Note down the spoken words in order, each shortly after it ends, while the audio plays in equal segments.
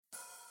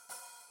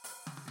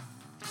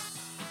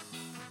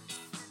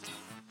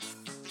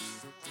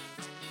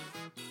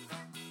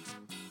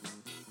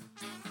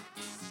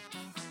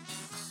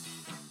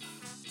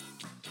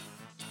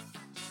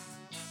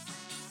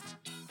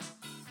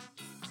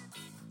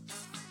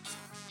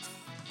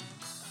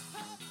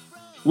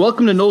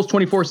Welcome to Knowles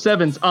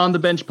 24/7's On the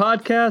Bench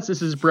podcast.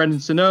 This is Brendan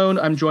Sonnone.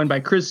 I'm joined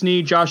by Chris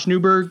Nee, Josh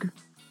Newberg.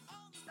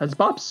 Has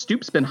Bob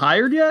Stoops been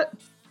hired yet?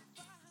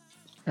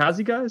 Has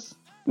he, guys?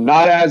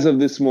 Not as of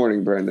this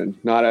morning, Brendan.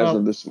 Not as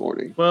of this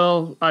morning.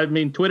 Well, I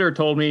mean, Twitter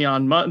told me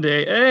on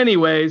Monday.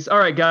 Anyways, all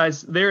right,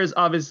 guys, there is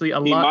obviously a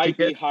lot to He might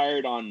be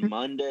hired on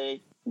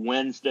Monday,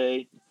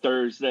 Wednesday,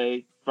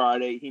 Thursday,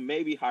 Friday. He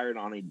may be hired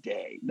on a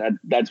day.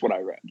 That's what I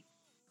read.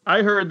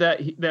 I heard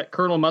that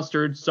Colonel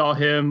Mustard saw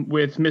him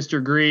with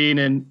Mr. Green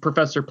and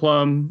Professor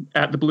Plum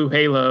at the Blue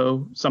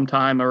Halo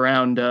sometime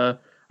around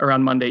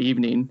Monday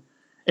evening.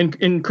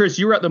 And Chris,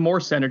 you were at the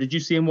Moore Center. Did you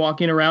see him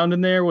walking around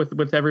in there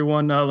with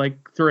everyone like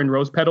throwing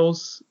rose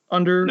petals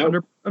under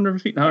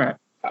his feet? All right.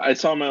 I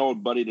saw my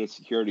old buddy, the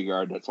security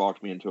guard, that's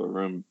locked me into a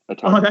room a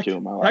time or two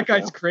in my life. That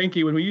guy's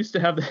cranky. When we used to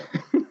have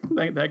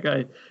that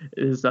guy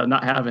is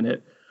not having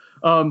it.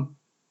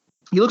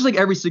 He looks like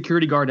every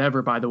security guard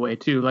ever, by the way,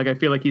 too. Like, I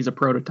feel like he's a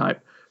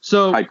prototype.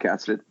 So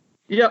typecasted.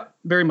 Yeah,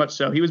 very much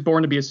so. He was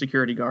born to be a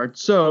security guard.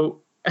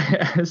 So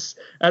as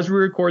we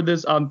record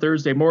this on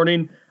Thursday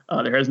morning,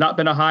 there has not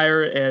been a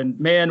hire. And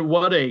man,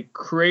 what a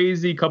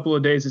crazy couple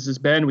of days this has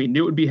been. We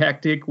knew it would be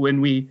hectic when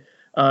we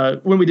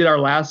did our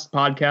last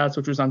podcast,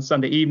 which was on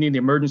Sunday evening, the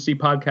emergency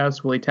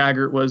podcast. Willie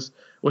Taggart was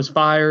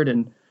fired,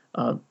 and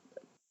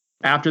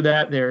after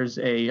that, there's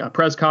a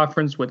press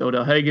conference with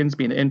Odell Higgins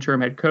being the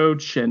interim head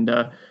coach,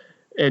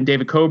 and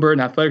David Coburn,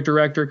 athletic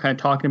director, kind of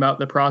talking about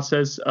the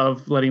process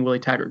of letting Willie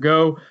Taggart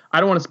go. I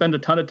don't want to spend a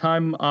ton of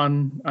time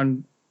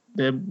on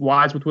the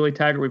whys with Willie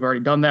Taggart. We've already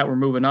done that. We're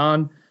moving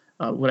on.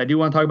 What I do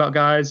want to talk about,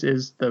 guys,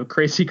 is the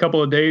crazy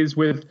couple of days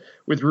with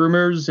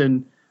rumors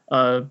and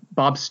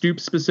Bob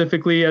Stoops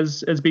specifically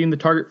as being the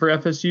target for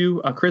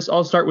FSU. Chris,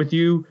 I'll start with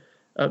you.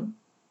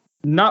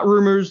 Not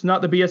rumors,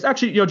 not the BS.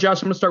 Actually,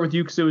 Josh, I'm going to start with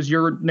you because it was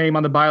your name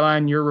on the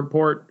byline, your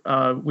report.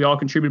 We all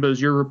contributed, but it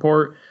was your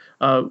report.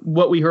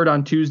 What we heard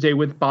on Tuesday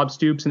with Bob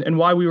Stoops and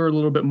why we were a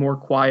little bit more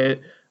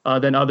quiet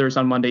than others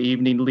on Monday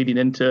evening leading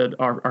into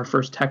our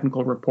first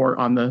technical report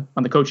on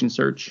the coaching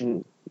search.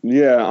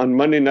 Yeah, on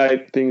Monday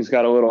night, things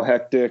got a little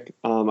hectic.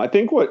 I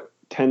think what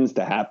tends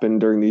to happen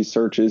during these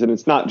searches, and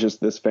it's not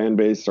just this fan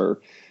base or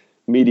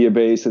media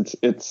base,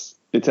 it's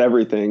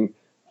everything.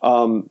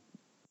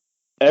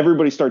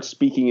 Everybody starts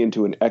speaking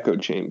into an echo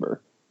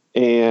chamber.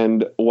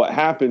 And what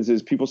happens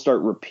is people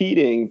start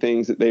repeating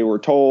things that they were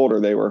told or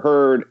they were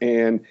heard,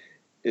 and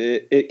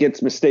it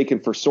gets mistaken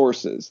for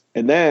sources.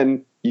 And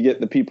then you get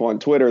the people on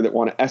Twitter that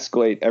want to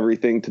escalate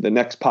everything to the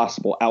next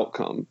possible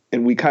outcome.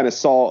 And we kind of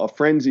saw a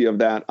frenzy of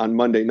that on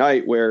Monday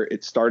night, where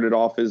it started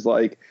off as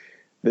like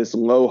this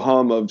low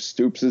hum of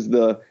Stoops is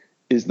the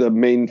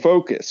main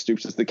focus.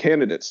 Stoops is the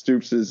candidate.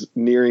 Stoops is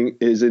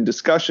in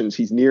discussions.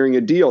 He's nearing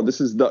a deal. This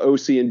is the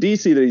OC in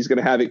DC that he's going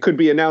to have. It could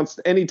be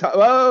announced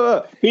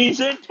anytime. He's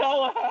in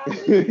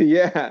Tallahassee.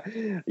 Yeah.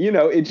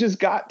 It just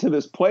got to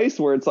this place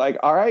where it's like,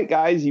 all right,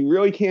 guys, you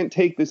really can't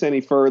take this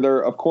any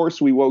further. Of course,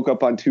 we woke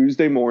up on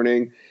Tuesday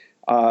morning.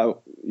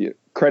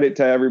 Credit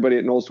to everybody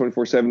at Knowles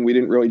 24/7. We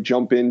didn't really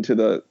jump into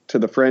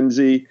the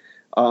frenzy.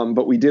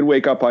 But we did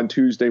wake up on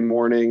Tuesday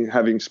morning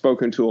having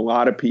spoken to a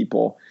lot of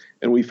people,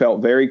 and we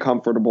felt very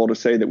comfortable to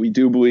say that we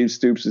do believe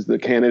Stoops is the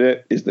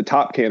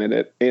top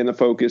candidate and the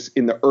focus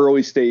in the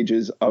early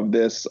stages of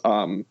this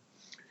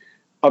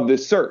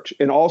search.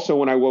 And also,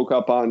 when I woke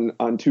up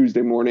on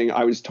Tuesday morning,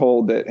 I was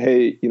told that,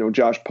 hey,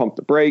 Josh, pump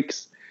the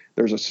brakes.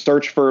 There's a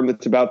search firm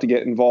that's about to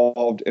get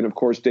involved. And of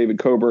course, David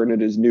Coburn at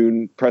his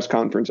noon press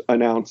conference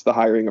announced the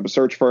hiring of a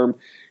search firm.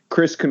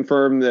 Chris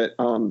confirmed that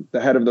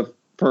the head of the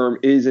firm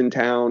is in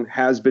town,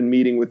 has been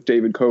meeting with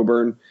David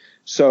Coburn.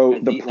 So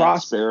and the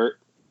process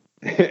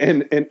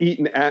and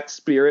eaten at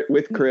Spirit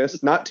with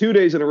Chris, not 2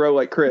 days in a row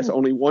like Chris,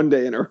 only 1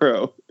 day in a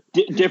row.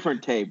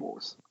 Different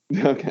tables.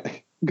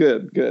 Okay,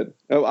 good.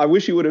 Oh, I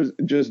wish you would have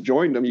just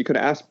joined them. You could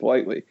ask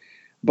politely.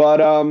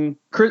 But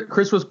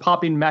Chris was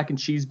popping mac and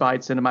cheese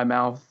bites into my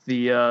mouth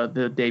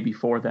the day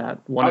before that.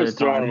 I was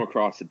throwing them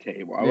across the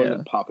table. I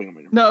wasn't popping them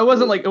in. No, it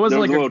wasn't like a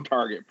little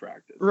target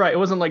practice. Right, it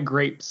wasn't like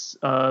grapes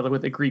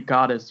with a Greek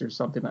goddess or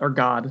something, or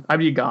god. I'd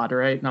be a god,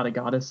 right? Not a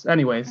goddess.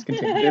 Anyways,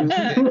 continue.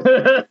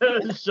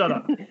 Shut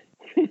up.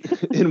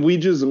 And we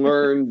just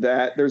learned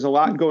that there's a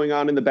lot going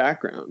on in the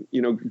background.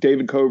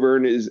 David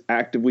Coburn is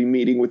actively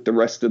meeting with the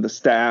rest of the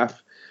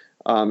staff.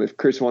 If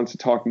Chris wants to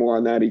talk more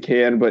on that, he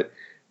can. But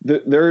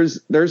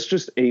there's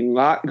just a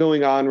lot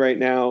going on right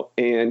now.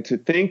 And to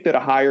think that a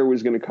hire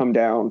was going to come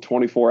down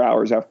 24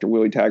 hours after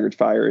Willie Taggart's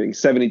firing,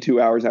 72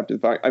 hours after the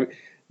fire, I mean,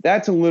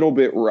 that's a little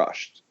bit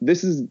rushed.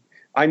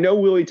 I know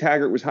Willie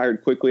Taggart was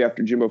hired quickly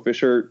after Jimbo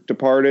Fisher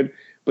departed,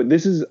 but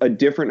this is a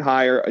different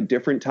hire, a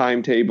different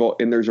timetable,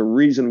 and there's a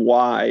reason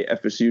why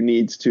FSU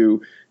needs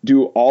to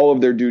do all of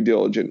their due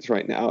diligence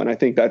right now. And I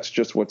think that's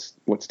just what's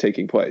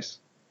taking place.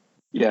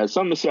 Yeah,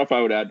 some of the stuff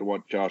I would add to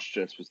what Josh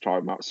just was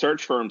talking about.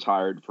 Search firms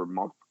hired for a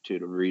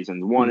multitude of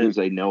reasons. One is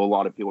they know a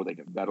lot of people. They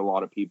can vet a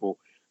lot of people.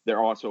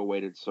 They're also a way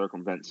to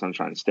circumvent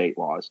Sunshine State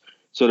laws.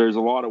 So there's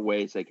a lot of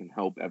ways they can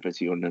help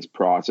FSU in this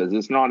process.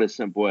 It's not as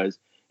simple as,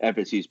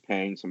 FSU's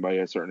paying somebody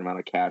a certain amount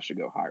of cash to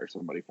go hire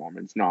somebody for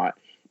them.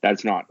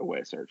 That's not the way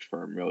a search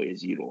firm really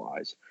is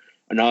utilized.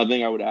 Another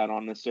thing I would add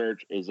on this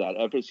search is that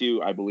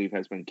FSU, I believe,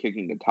 has been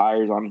kicking the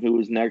tires on who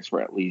is next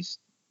for at least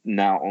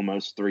now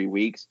almost 3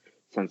 weeks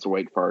since the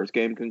Wake Forest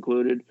game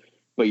concluded.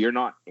 But you're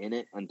not in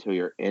it until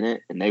you're in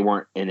it, and they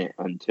weren't in it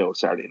until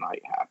Saturday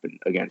night happened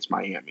against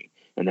Miami.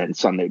 And then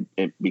Sunday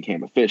it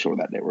became official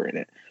that they were in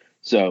it.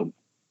 So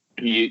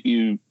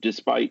you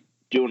despite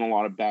doing a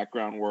lot of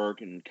background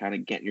work and kind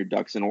of getting your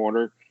ducks in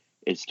order,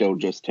 it still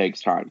just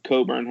takes time.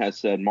 Coburn has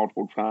said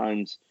multiple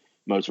times,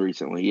 most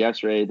recently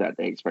yesterday, that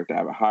they expect to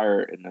have a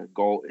hire, and the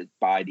goal is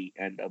by the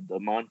end of the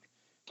month.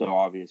 So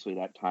obviously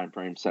that time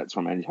frame sets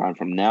from any time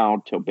from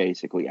now till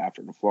basically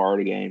after the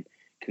Florida game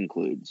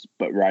concludes,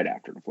 but right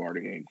after the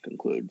Florida game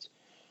concludes.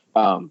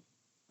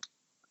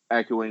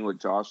 Echoing what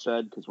Josh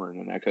said, because we're in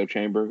an echo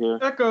chamber here.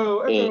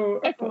 Echo.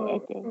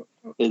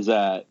 Is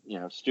that,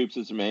 Stoops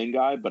is the main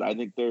guy, but I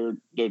think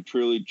they're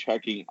truly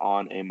checking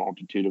on a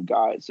multitude of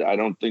guys. I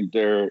don't think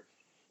they're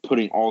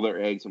putting all their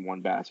eggs in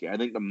one basket. I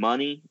think the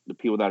money, the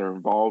people that are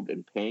involved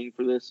in paying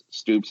for this,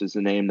 Stoops is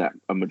the name that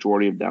a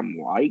majority of them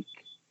like,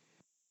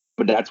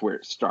 but that's where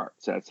it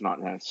starts. That's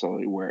not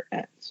necessarily where it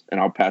ends. And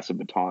I'll pass the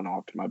baton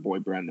off to my boy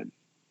Brendan.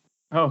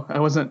 Oh, I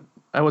wasn't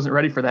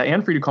ready for that.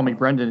 And for you to call me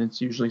Brendan, it's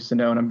usually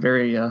Sano, and I'm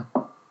very I'm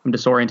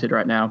disoriented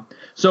right now.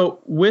 So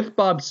with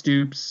Bob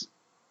Stoops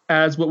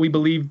as what we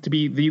believe to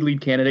be the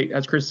lead candidate,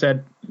 as Chris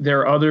said, there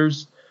are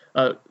others.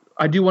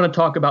 I do want to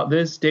talk about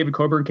this. David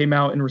Coburn came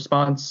out in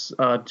response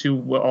to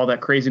what all that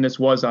craziness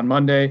was on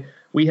Monday.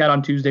 We had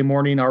on Tuesday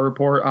morning our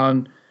report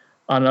on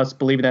us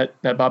believing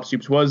that Bob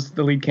Stoops was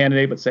the lead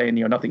candidate, but saying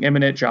nothing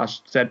imminent. Josh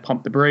said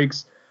pump the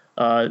brakes,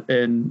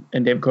 and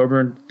David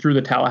Coburn, through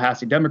the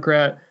Tallahassee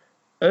Democrat,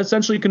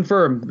 essentially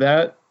confirmed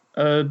that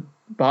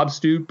Bob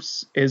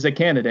Stoops is a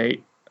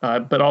candidate,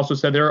 but also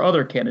said there are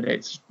other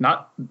candidates.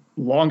 Not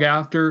long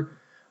after,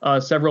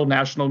 several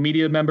national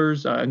media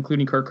members,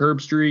 including Kirk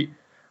Herbstreit,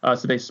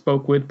 so they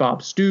spoke with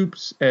Bob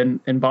Stoops,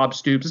 and Bob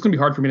Stoops. It's going to be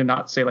hard for me to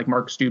not say like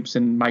Mark Stoops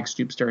and Mike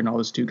Stoops during all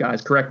those two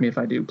guys. Correct me if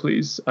I do,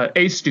 please.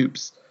 A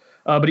Stoops.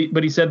 But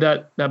he said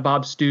that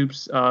Bob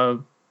Stoops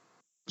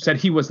said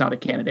he was not a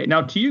candidate.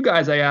 Now, to you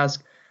guys, I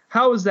ask,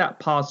 how is that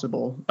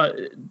possible?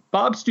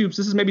 Bob Stoops,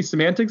 this is maybe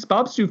semantics.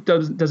 Bob Stoops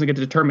doesn't get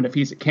to determine if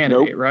he's a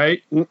candidate,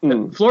 right?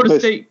 Florida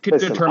State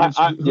determines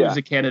who's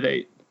a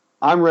candidate.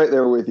 I'm right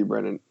there with you,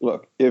 Brendan.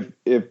 Look, if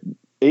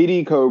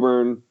A.D.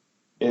 Coburn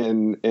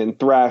and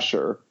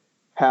Thrasher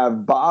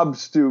have Bob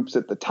Stoops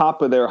at the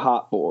top of their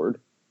hot board,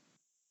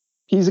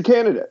 he's a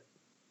candidate.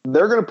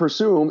 They're going to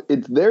presume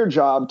it's their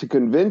job to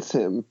convince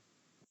him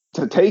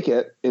to take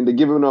it and to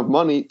give him enough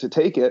money to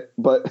take it,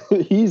 but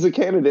he's a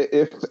candidate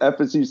if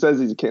FSU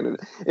says he's a candidate.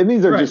 And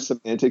these are just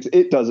semantics.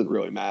 It doesn't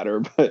really matter,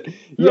 but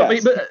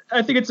yes. No, but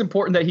I think it's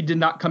important that he did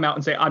not come out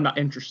and say, I'm not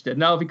interested.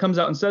 Now, if he comes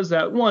out and says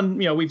that,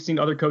 we've seen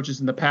other coaches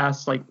in the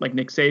past, like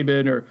Nick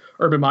Saban or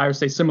Urban Meyer,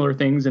 say similar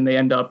things, and they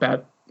end up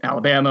at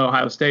Alabama,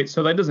 Ohio State.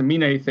 So that doesn't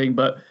mean anything,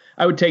 but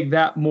I would take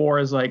that more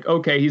as like,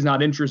 okay, he's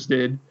not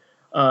interested,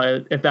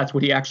 if that's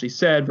what he actually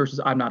said, versus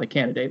I'm not a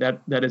candidate.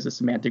 That is a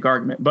semantic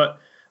argument. But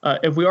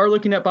if we are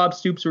looking at Bob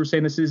Stoops, we're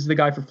saying this is the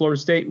guy for Florida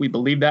State. We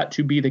believe that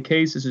to be the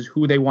case. This is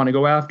who they want to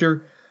go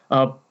after.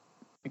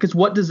 Because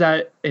what does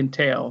that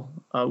entail?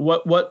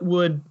 What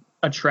would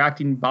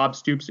attracting Bob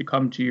Stoops to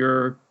come to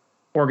your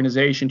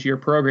organization, to your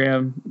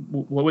program,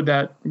 what would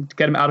that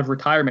get him out of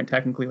retirement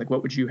technically? Like,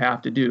 what would you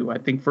have to do? I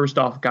think first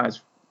off,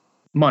 guys,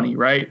 money,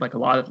 right? Like a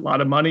lot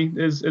of money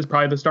is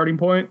probably the starting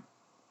point.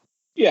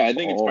 Yeah, I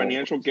think it's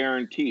financial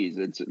guarantees.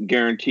 It's a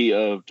guarantee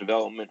of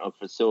development of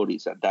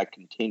facilities that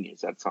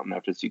continues. That's something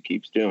FSU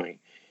keeps doing.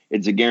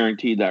 It's a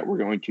guarantee that we're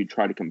going to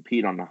try to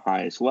compete on the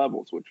highest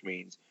levels, which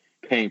means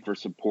paying for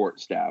support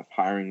staff,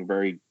 hiring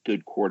very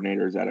good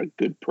coordinators at a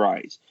good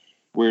price.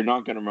 We're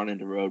not going to run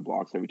into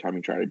roadblocks every time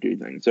we try to do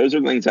things. Those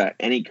are things that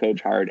any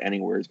coach hired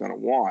anywhere is going to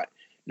want.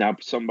 Now,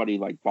 somebody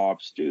like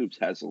Bob Stoops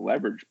has a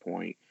leverage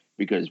point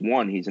because,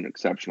 one, he's an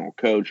exceptional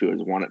coach who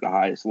has won at the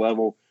highest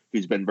level,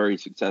 who's been very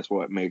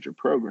successful at major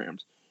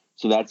programs.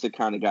 So that's the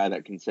kind of guy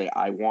that can say,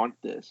 I want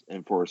this.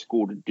 And for a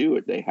school to do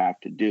it, they have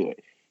to do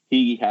it.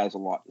 He has a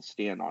lot to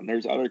stand on.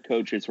 There's other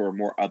coaches who are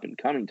more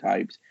up-and-coming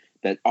types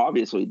that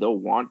obviously they'll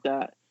want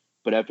that,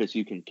 but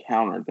FSU can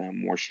counter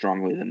them more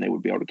strongly than they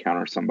would be able to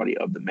counter somebody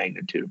of the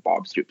magnitude of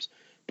Bob Stoops.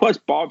 Plus,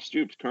 Bob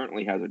Stoops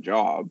currently has a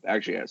job,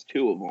 actually has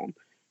two of them.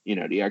 The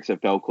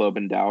XFL club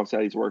in Dallas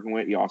that he's working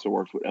with. He also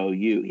works with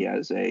OU. He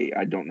has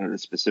I don't know the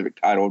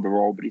specific title of the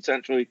role, but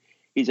essentially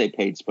he's a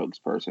paid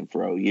spokesperson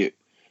for OU.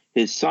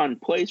 His son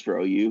plays for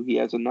OU. He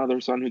has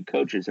another son who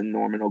coaches in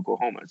Norman,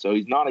 Oklahoma. So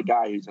he's not a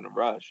guy who's in a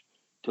rush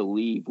to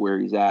leave where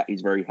he's at.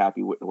 He's very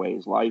happy with the way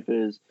his life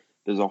is.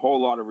 There's a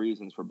whole lot of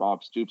reasons for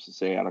Bob Stoops to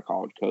stay out of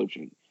college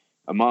coaching.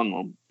 Among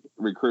them,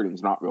 recruiting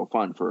is not real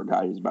fun for a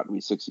guy who's about to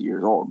be 60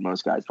 years old.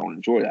 Most guys don't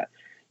enjoy that.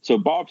 So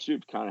Bob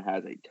Stoops kind of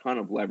has a ton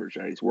of leverage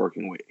that he's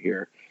working with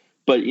here.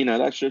 But,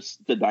 that's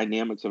just the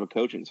dynamics of a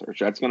coaching search.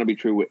 That's going to be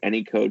true with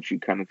any coach you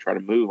kind of try to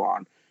move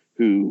on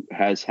who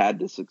has had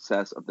the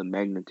success of the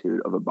magnitude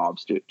of a Bob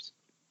Stoops.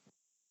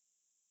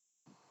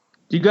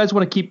 Do you guys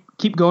want to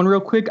keep going real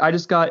quick? I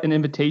just got an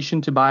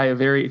invitation to buy a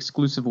very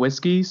exclusive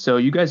whiskey, so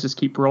you guys just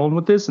keep rolling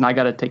with this, and I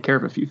got to take care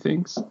of a few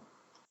things.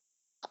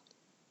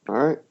 All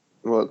right.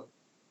 Well,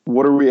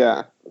 what are we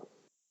at?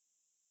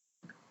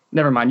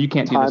 Never mind. You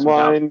can't do this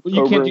without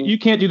you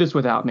can't do this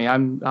without me.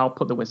 I'll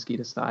put the whiskey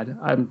aside.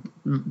 I'm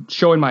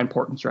showing my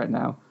importance right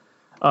now.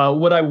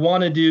 What I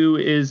want to do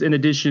is, in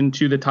addition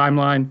to the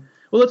timeline,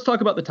 well, let's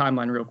talk about the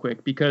timeline real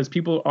quick, because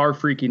people are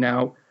freaking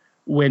out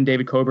when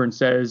David Coburn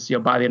says,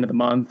 by the end of the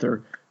month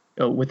or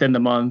within the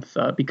month,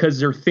 because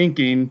they're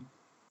thinking,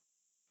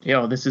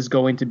 this is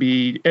going to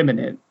be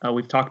imminent.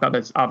 We've talked about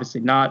that's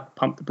obviously not.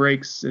 Pump the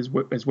brakes is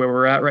where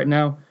we're at right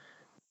now.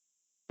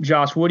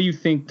 Josh, what do you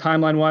think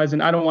timeline wise?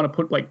 And I don't want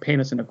to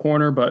paint us in a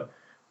corner, but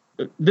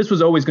this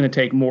was always going to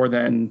take more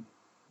than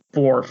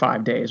 4 or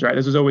 5 days, right?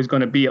 This was always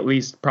going to be at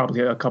least probably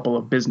a couple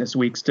of business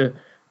weeks to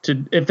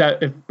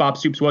if Bob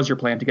Stoops was your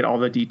plan, to get all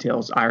the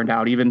details ironed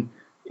out, even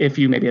if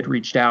you maybe had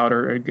reached out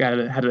or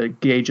had a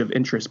gauge of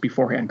interest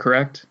beforehand,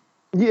 correct?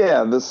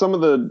 Yeah, some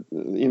of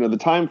the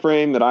time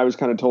frame that I was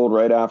kind of told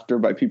right after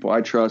by people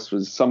I trust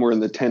was somewhere in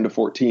the 10 to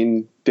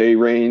 14 day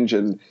range,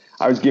 and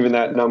I was given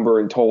that number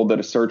and told that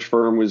a search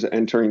firm was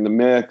entering the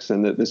mix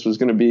and that this was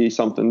going to be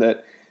something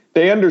that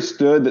they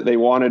understood that they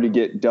wanted to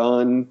get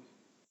done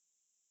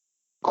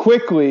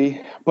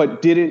quickly,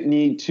 but didn't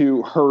need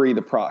to hurry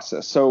the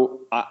process. So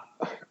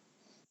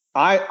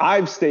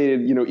I've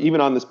stated,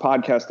 even on this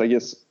podcast, I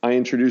guess I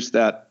introduced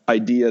that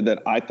idea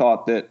that I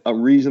thought that a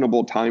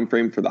reasonable time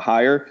frame for the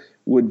hire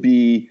would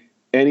be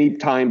any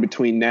time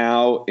between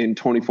now and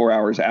 24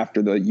 hours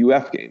after the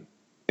UF game.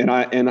 And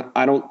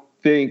I don't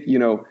think,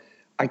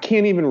 I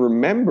can't even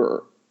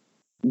remember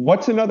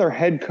what's another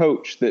head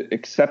coach that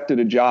accepted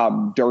a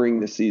job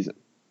during the season.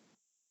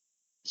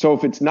 So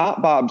if it's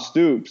not Bob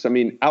Stoops, I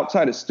mean,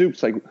 outside of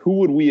Stoops, who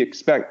would we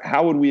expect?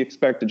 How would we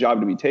expect a job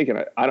to be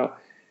taken? I don't.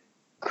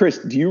 Chris,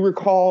 do you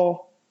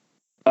recall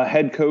a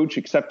head coach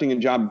accepting a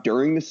job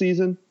during the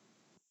season?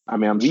 I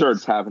mean, I'm sure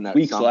it's happened at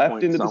weeks some left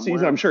point into the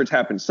season. I'm sure it's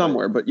happened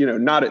somewhere, but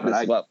not at this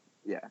level.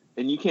 Yeah,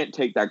 and you can't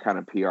take that kind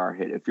of PR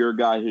hit. If you're a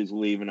guy who's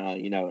leaving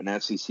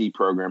an SEC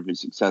program who's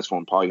successful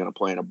and probably going to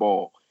play in a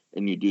bowl,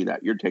 and you do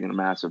that, you're taking a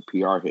massive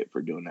PR hit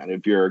for doing that.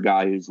 If you're a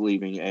guy who's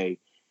leaving a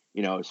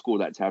school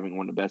that's having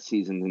one of the best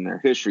seasons in their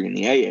history in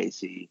the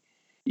AAC,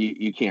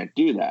 you can't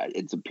do that.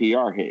 It's a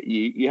PR hit.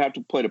 You have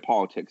to play the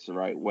politics the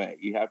right way.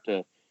 You have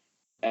to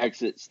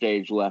exit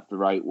stage left the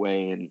right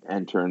way and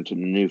enter into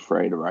the new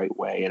fray the right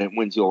way, and it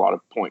wins you a lot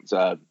of points.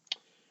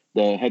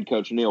 The head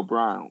coach, Neil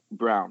Brown,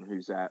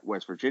 who's at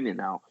West Virginia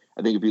now,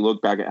 I think if you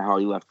look back at how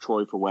he left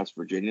Troy for West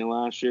Virginia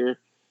last year,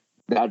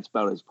 that's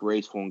about as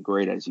graceful and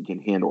great as you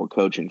can handle a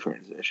coaching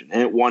transition.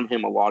 And it won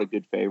him a lot of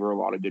good favor, a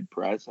lot of good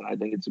press, and I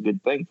think it's a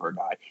good thing for a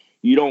guy.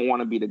 You don't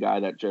want to be the guy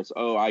that just,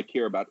 I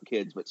care about the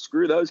kids, but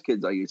screw those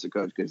kids I used to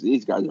coach because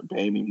these guys are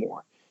paying me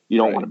more. You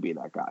don't want to be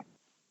that guy.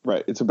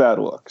 Right. It's a bad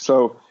look.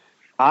 So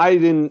I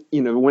didn't,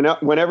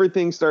 when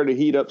everything started to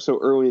heat up so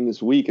early in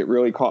this week, it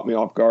really caught me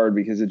off guard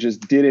because it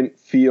just didn't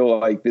feel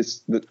like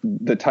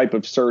the type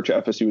of search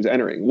FSU was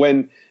entering.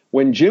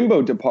 When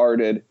Jimbo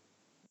departed,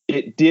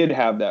 it did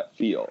have that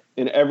feel,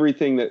 and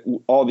everything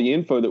all the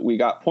info that we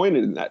got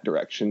pointed in that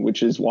direction,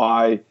 which is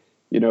why,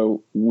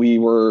 we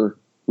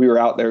were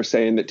out there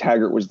saying that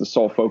Taggart was the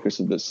sole focus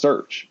of this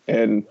search.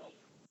 And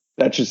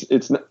that's just,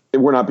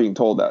 we're not being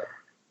told that.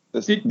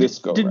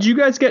 Did you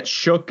guys get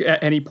shook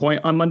at any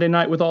point on Monday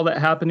night with all that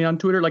happening on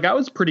Twitter? I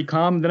was pretty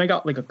calm. Then I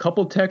got a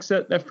couple texts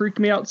that freaked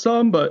me out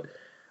some, but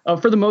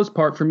for the most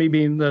part, for me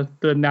being the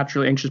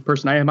naturally anxious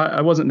person I am,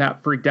 I wasn't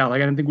that freaked out. I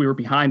didn't think we were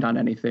behind on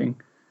anything.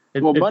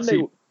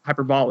 Monday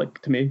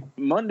hyperbolic to me.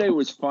 Monday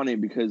was funny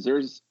because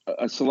there's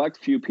a select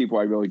few people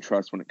I really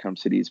trust when it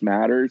comes to these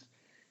matters,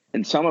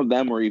 and some of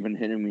them were even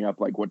hitting me up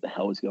what the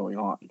hell is going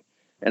on?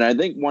 And I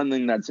think one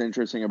thing that's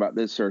interesting about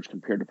this search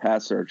compared to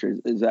past searches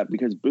is that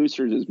because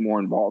Boosters is more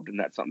involved, and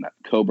that's something that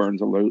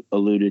Coburn's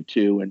alluded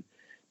to and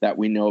that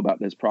we know about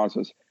this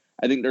process,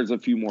 I think there's a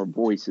few more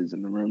voices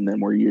in the room than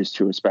we're used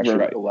to, especially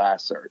with the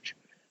last search.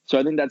 So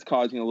I think that's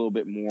causing a little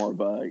bit more of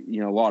a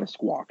lot of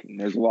squawking.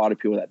 There's a lot of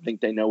people that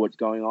think they know what's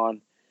going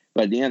on,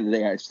 but at the end of the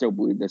day, I still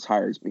believe this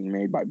hire is being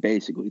made by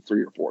basically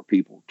 3 or 4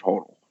 people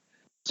total.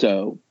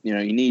 So, you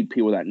need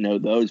people that know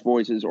those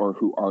voices or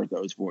who are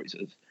those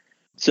voices.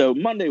 So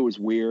Monday was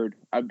weird.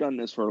 I've done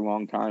this for a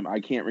long time. I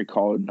can't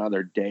recall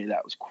another day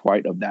that was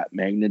quite of that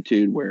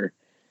magnitude where,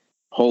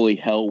 holy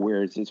hell,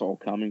 where is this all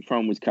coming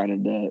from, was kind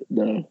of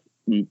the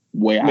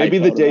way I maybe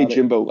the day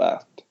Jimbo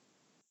left.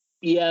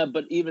 Yeah,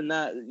 but even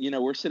that,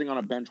 we're sitting on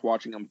a bench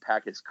watching him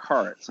pack his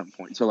car at some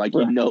point. So,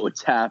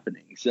 it's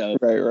happening. So,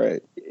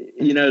 right.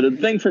 The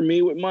thing for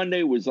me with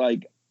Monday was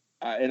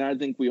and I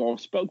think we all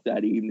spoke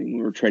that evening.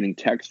 We were trading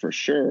texts for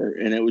sure.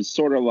 And it was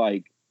sort of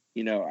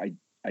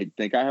I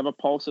think I have a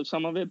pulse of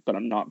some of it, but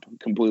I'm not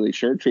completely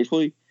sure,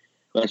 truthfully.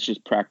 Let's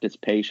just practice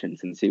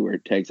patience and see where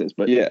it takes us.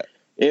 But yeah,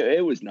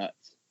 it was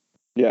nuts.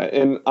 Yeah,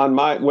 and on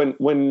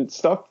when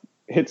stuff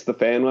hits the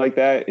fan like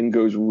that and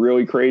goes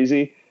really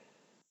crazy,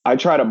 I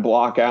try to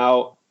block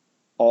out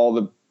all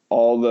the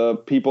all the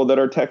people that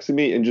are texting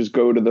me and just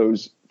go to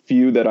those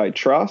few that I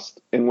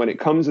trust. And when it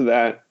comes to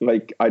that,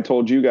 like I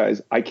told you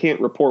guys, I can't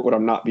report what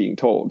I'm not being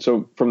told.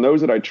 So from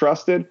those that I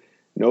trusted,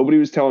 nobody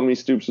was telling me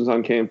Stoops was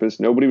on campus.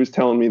 Nobody was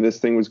telling me this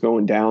thing was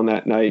going down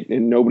that night.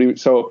 And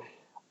so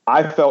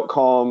I felt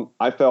calm.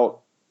 I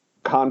felt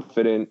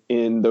confident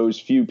in those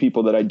few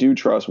people that I do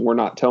trust were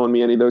not telling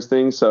me any of those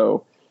things.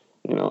 So,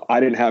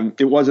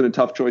 it wasn't a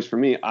tough choice for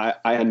me. I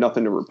had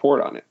nothing to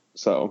report on it.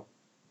 So,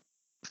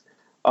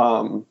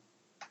 I'm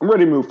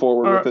ready to move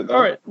forward with it, though.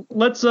 All right,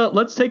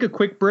 let's take a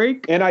quick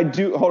break. And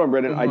hold on,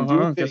 Brendan. I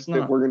do think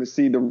that we're going to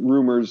see the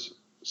rumors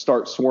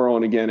start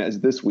swirling again as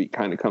this week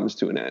kind of comes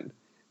to an end,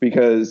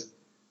 because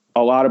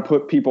a lot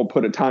of people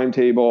put a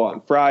timetable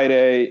on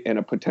Friday and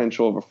a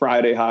potential of a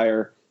Friday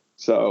hire.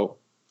 So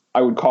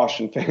I would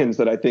caution fans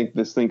that I think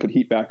this thing could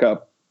heat back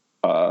up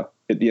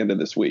at the end of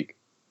this week.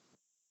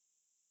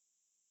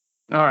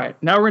 All right,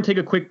 now we're going to take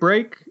a quick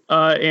break,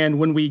 and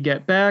when we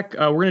get back,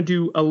 we're going to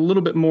do a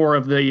little bit more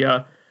of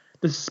the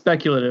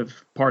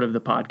speculative part of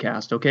the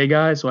podcast. Okay,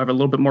 guys? We'll have a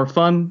little bit more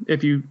fun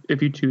if you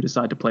two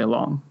decide to play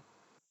along.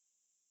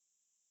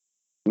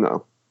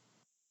 No.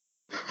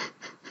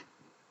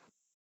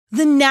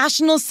 The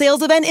national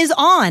sales event is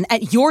on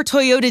at your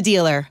Toyota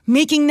dealer,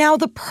 making now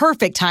the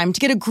perfect time to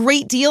get a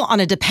great deal on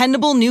a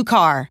dependable new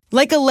car.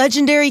 Like a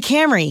legendary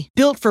Camry,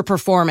 built for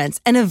performance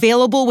and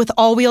available with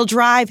all-wheel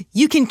drive,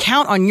 you can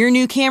count on your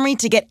new Camry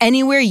to get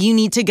anywhere you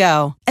need to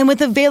go. And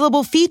with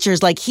available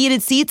features like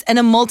heated seats and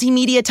a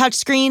multimedia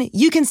touchscreen,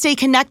 you can stay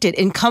connected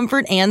in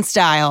comfort and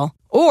style.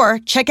 Or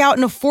check out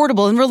an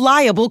affordable and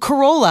reliable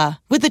Corolla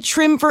with a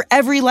trim for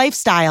every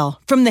lifestyle,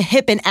 from the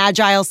hip and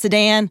agile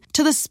sedan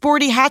to the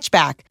sporty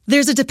hatchback.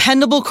 There's a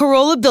dependable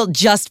Corolla built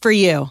just for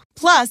you.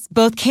 Plus,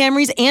 both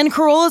Camrys and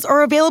Corollas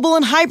are available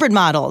in hybrid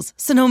models,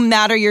 so no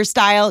matter your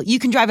style, you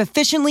can drive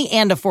efficiently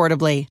and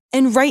affordably.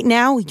 And right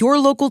now, your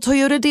local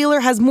Toyota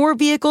dealer has more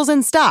vehicles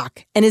in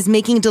stock and is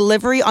making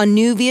delivery on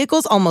new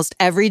vehicles almost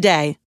every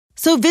day.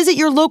 So visit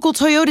your local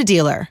Toyota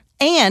dealer.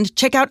 And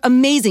check out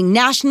amazing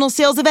national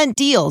sales event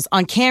deals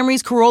on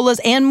Camrys, Corollas,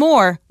 and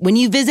more when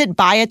you visit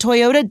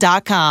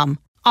buyatoyota.com.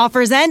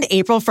 Offers end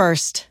April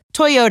 1st.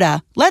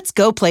 Toyota, let's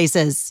go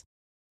places.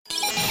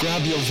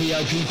 Grab your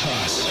VIP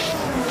pass.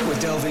 We're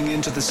delving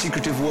into the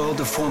secretive world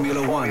of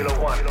Formula One.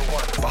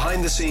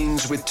 Behind the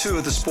scenes with two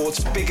of the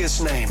sport's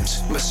biggest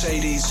names,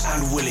 Mercedes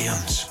and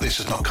Williams. This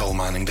is not coal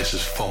mining, this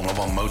is Formula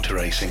One motor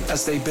racing.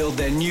 As they build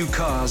their new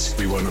cars.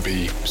 We want to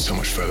be so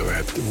much further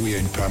ahead. We are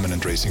in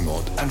permanent racing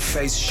mode. And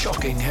face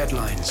shocking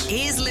headlines.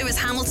 Is Lewis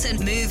Hamilton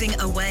moving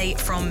away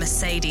from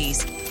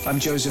Mercedes? I'm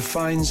Joseph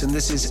Fiennes, and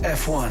this is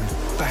F1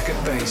 Back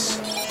at Base.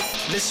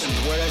 Listen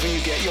wherever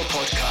you get your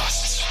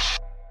podcasts.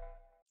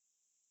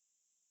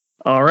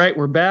 All right,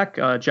 we're back.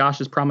 Josh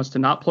has promised to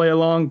not play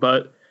along,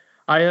 but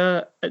I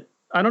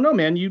don't know,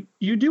 man. You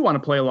do want to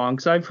play along,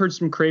 because I've heard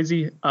some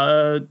crazy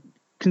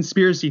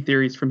conspiracy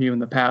theories from you in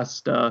the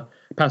past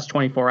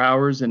 24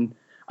 hours, and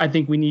I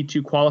think we need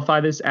to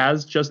qualify this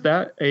as just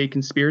that, a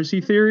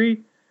conspiracy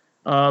theory,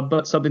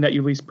 but something that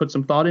you at least put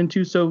some thought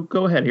into. So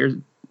go ahead. Here's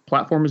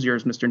platform is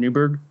yours, Mr.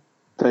 Newberg.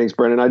 Thanks,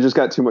 Brendan. I just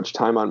got too much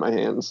time on my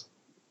hands.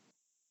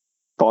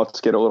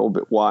 Thoughts get a little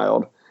bit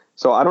wild.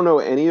 So I don't know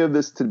any of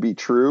this to be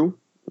true,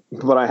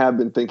 but I have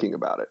been thinking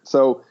about it.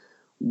 So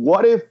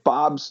what if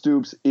Bob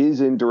Stoops is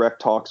in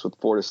direct talks with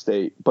Florida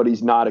State, but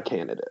he's not a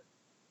candidate?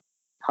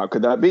 How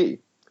could that be?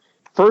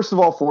 First of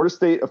all, Florida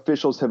State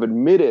officials have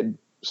admitted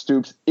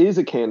Stoops is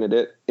a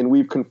candidate, and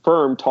we've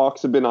confirmed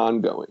talks have been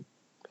ongoing.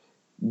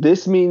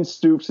 This means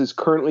Stoops is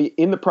currently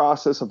in the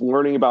process of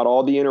learning about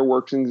all the inner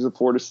workings of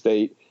Florida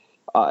State.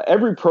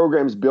 Every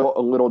program's built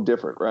a little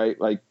different, right?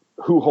 Like,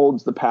 who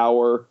holds the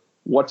power?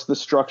 What's the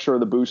structure of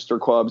the booster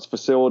clubs,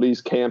 facilities,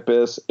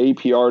 campus,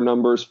 APR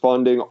numbers,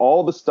 funding,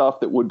 all the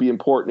stuff that would be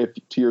important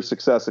to your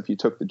success if you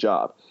took the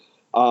job.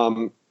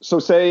 So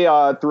say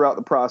throughout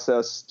the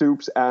process,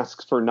 Stoops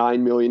asks for $9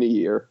 million a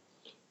year.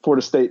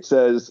 Florida State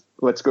says,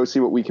 let's go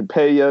see what we can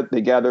pay you.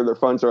 They gather their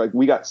funds. They're like,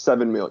 we got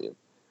 $7 million.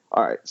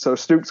 All right. So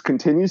Stoops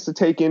continues to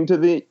take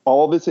into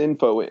all this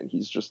info in.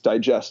 He's just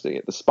digesting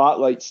it. The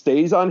spotlight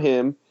stays on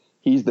him.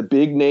 He's the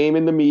big name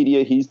in the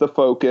media. He's the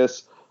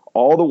focus.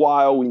 All the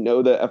while, we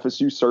know the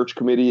FSU search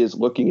committee is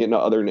looking into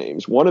other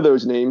names. One of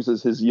those names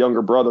is his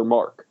younger brother,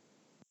 Mark.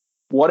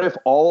 What if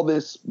all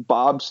this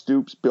Bob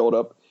Stoops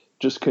buildup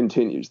just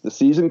continues? The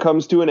season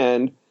comes to an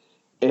end,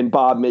 and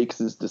Bob makes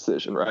his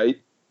decision, right?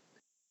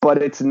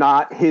 But it's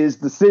not his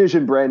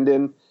decision,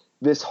 Brendan.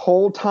 This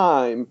whole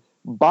time,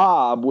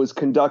 Bob was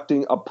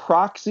conducting a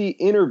proxy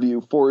interview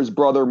for his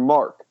brother,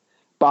 Mark.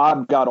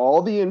 Bob got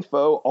all the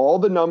info, all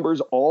the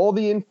numbers, all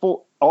the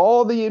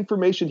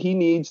information he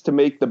needs to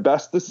make the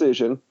best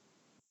decision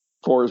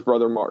for his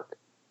brother Mark.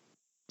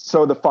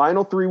 So the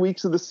final 3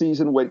 weeks of the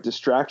season went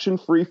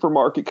distraction-free for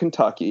Mark at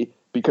Kentucky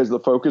because the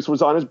focus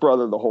was on his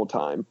brother the whole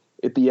time.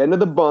 At the end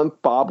of the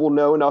month, Bob will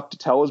know enough to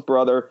tell his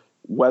brother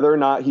whether or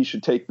not he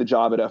should take the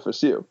job at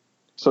FSU.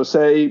 So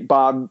say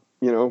Bob,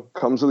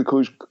 comes to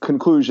the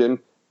conclusion,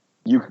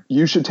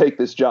 you should take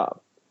this job.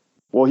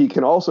 Well, he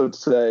can also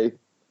say,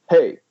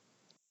 hey,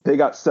 They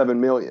got $7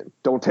 million.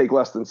 Don't take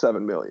less than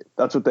 $7 million.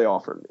 That's what they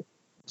offered me.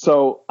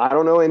 So I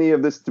don't know any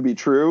of this to be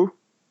true.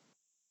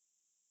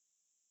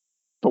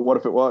 But what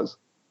if it was?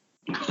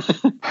 I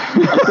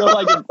feel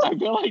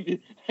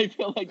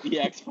like the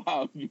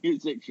X-Files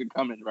music should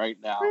come in right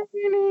now.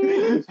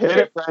 Hit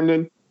it,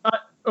 Brendan.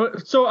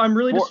 So I'm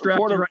really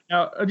distracted right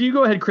now. You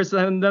go ahead, Chris,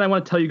 and then I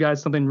want to tell you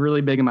guys something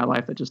really big in my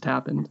life that just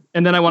happened.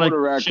 And then I want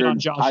to shit on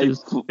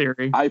Josh's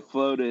theory. I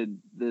floated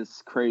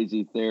this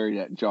crazy theory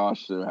that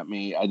Josh threw at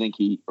me. I think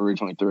he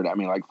originally threw it at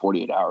me like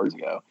 48 hours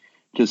ago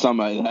to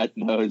somebody that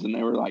knows, and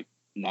they were like,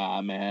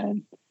 nah,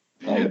 man.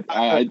 Like,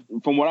 I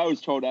from what I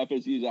was told,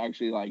 FSU's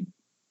actually like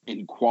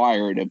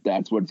inquired if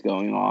that's what's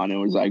going on. It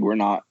was like, we're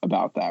not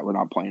about that. We're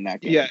not playing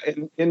that game. Yeah,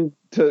 and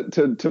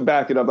to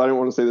back it up, I didn't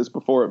want to say this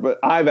before, but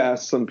I've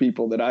asked some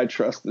people that I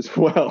trust as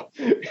well.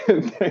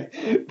 And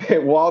they,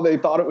 while they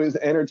thought it was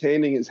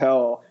entertaining as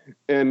hell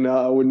and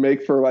would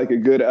make for like a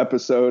good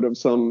episode of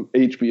some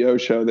HBO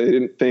show, they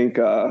didn't think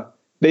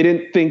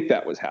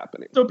that was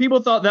happening. So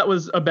people thought that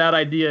was a bad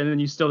idea, and then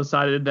you still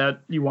decided that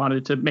you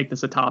wanted to make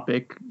this a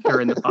topic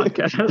during the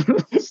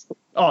podcast.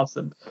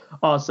 Awesome.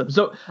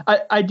 So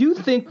I do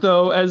think,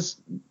 though, our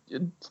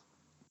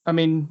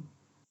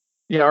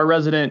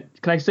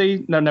resident, can I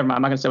say? No, never mind.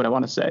 I'm not going to say what I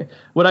want to say.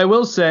 What I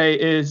will say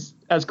is,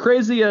 as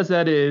crazy as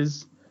that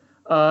is,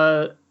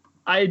 I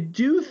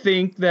do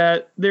think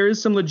that there is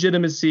some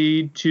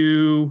legitimacy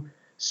to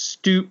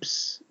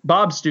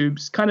Bob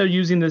Stoops, kind of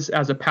using this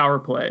as a power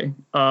play.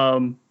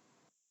 And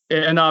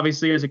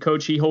obviously, as a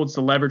coach, he holds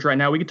the leverage right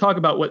now. We could talk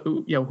about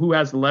who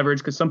has the leverage,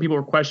 because some people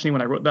were questioning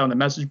when I wrote that on the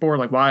message board,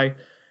 like why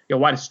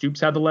does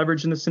Stoops have the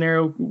leverage in this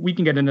scenario? We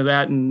can get into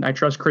that, and I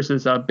trust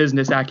Chris's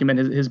business acumen,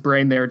 his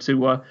brain there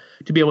to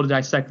be able to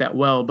dissect that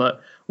well.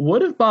 But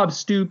what if Bob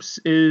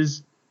Stoops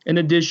is, in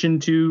addition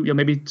to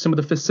maybe some of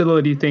the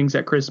facility things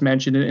that Chris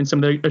mentioned and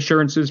some of the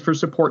assurances for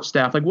support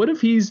staff, like what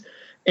if he's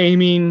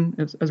aiming,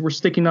 as we're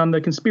sticking on the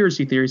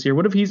conspiracy theories here,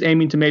 what if he's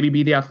aiming to maybe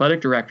be the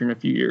athletic director in a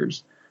few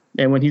years?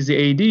 And when he's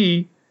the AD,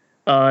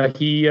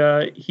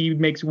 he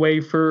makes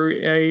way for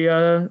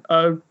a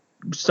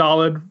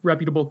solid,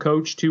 reputable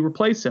coach to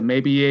replace him.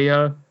 Maybe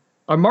a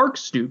Mark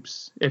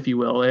Stoops, if you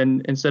will,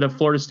 and instead of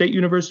Florida State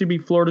University, be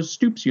Florida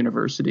Stoops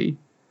University.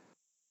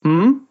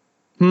 I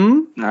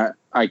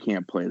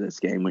can't play this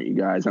game with you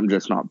guys. I'm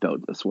just not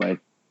built this way.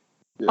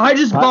 Yeah. I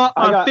just bought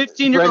a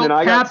 15-year-old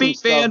Pappy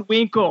Van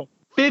Winkle,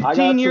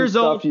 15 years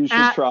old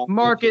at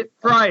market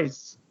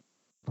price.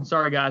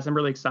 Sorry, guys. I'm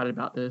really excited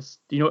about this.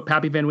 Do you know what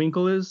Pappy Van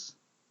Winkle is?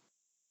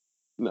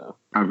 No.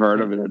 I've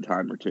heard of it a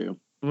time or two.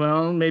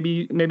 Well,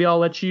 maybe I'll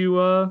let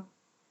you,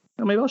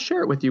 maybe I'll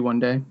share it with you one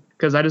day,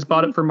 because I just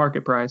bought it for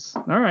market price.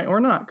 All right,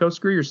 or not. Go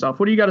screw yourself.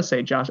 What do you got to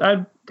say, Josh?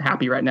 I'm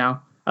happy right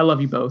now. I love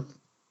you both.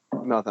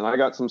 Nothing. I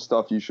got some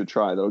stuff you should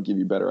try that'll give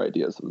you better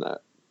ideas than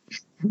that.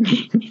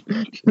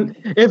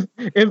 if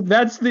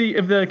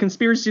the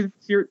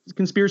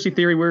conspiracy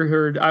theory we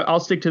heard, I'll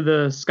stick to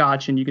the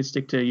scotch and you can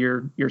stick to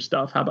your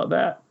stuff. How about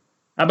that?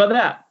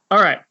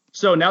 All right.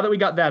 So now that we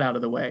got that out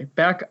of the way,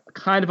 back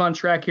kind of on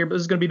track here, but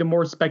this is going to be the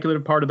more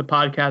speculative part of the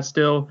podcast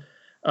still.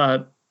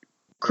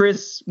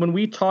 Chris, when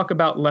we talk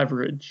about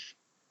leverage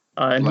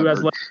and who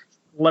has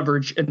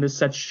leverage in this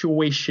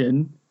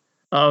situation,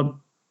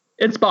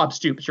 it's Bob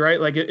Stoops, right?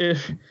 Like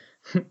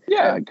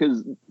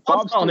because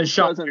Bob Stoops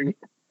doesn't.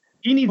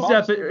 He needs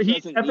FSU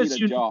need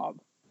a job.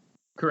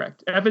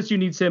 Correct. FSU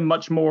needs him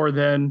much more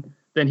than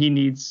he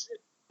needs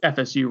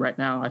FSU right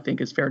now, I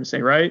think is fair to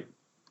say, right?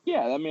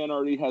 Yeah, that man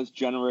already has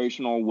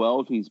generational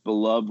wealth. He's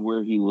beloved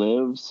where he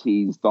lives.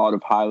 He's thought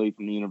of highly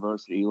from the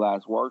university he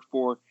last worked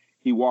for.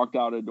 He walked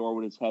out a door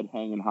with his head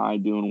hanging high,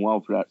 doing well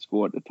for that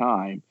school at the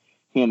time.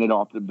 Handed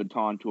off the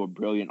baton to a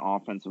brilliant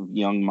offensive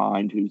young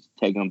mind who's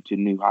taken them to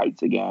new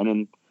heights again.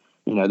 And,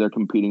 they're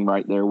competing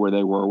right there where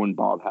they were when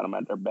Bob had them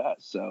at their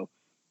best. So,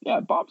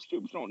 yeah, Bob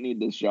Stoops don't need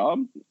this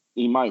job.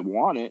 He might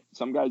want it.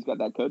 Some guys got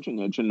that coaching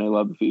itch and they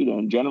love to feed it.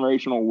 And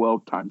generational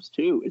wealth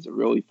 ×2 is a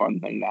really fun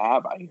thing to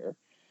have, I hear.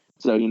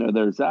 So,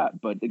 there's that.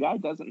 But the guy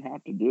doesn't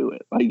have to do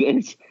it. Like,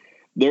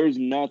 there's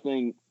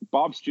nothing.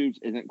 Bob Stoops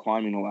isn't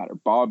climbing a ladder.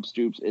 Bob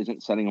Stoops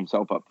isn't setting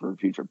himself up for a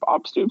future.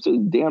 Bob Stoops is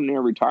damn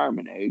near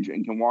retirement age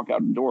and can walk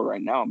out the door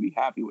right now and be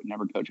happy with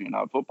never coaching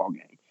another football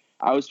game.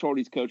 I was told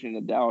he's coaching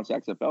the Dallas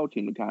XFL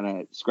team to kind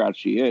of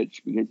scratch the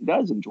itch because he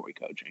does enjoy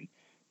coaching.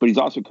 But he's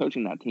also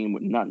coaching that team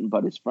with nothing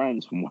but his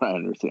friends, from what I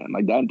understand.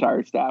 Like, that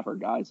entire staff are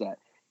guys that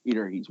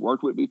either he's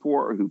worked with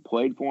before or who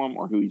played for him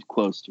or who he's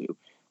close to.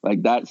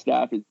 Like, that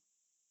staff is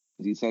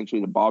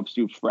essentially the Bob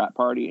Stoops frat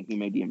party, and he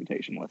made the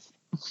invitation list.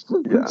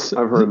 Yeah,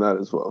 I've heard that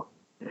as well.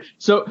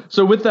 So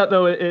with that,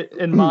 though,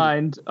 in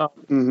mind,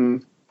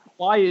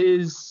 why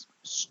is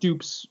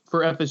Stoops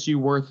for FSU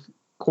worth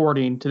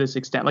courting to this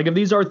extent? Like, if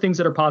these are things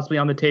that are possibly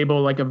on the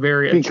table, like a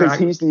very because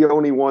he's the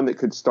only one that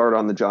could start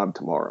on the job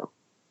tomorrow.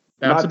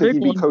 Not that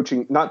he'd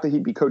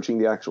be coaching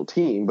the actual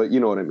team, but you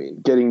know what I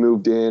mean. Getting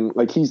moved in,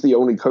 like he's the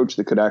only coach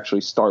that could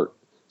actually start.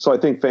 So I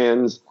think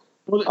fans.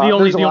 Well, the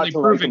only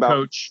proven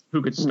coach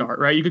who could start,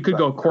 right? You could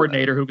go a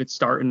coordinator who could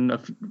start in a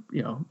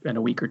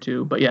week or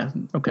two. But yeah,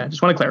 okay.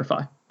 Just want to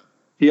clarify.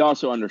 He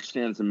also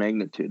understands the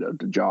magnitude of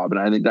the job, and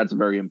I think that's a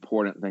very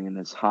important thing in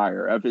this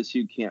hire.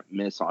 FSU can't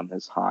miss on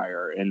this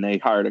hire, and they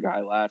hired a guy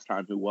last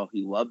time who, well,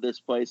 he loved this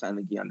place. I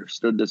think he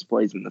understood this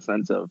place in the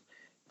sense of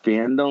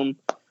fandom.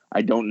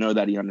 I don't know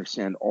that he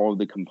understands all of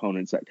the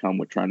components that come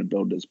with trying to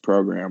build this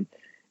program.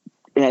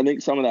 And I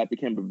think some of that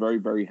became a very,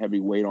 very heavy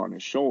weight on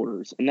his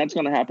shoulders, and that's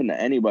going to happen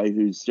to anybody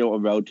who's still a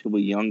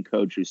relatively young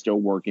coach who's still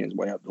working his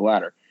way up the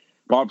ladder.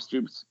 Bob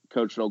Stoops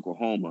coached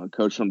Oklahoma,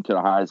 coached them to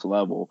the highest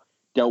level,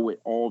 dealt with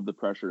all of the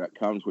pressure that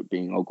comes with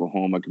being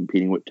Oklahoma,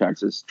 competing with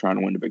Texas, trying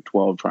to win the Big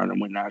 12, trying to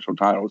win national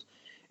titles.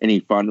 And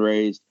he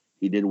fundraised.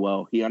 He did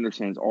well. He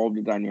understands all of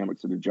the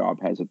dynamics of the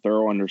job, has a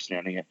thorough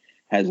understanding it,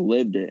 has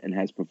lived it, and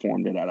has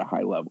performed it at a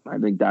high level. I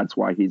think that's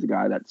why he's a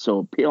guy that's so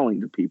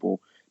appealing to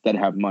people that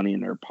have money in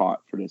their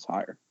pot for this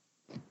hire.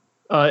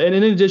 And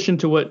in addition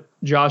to what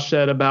Josh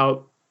said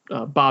about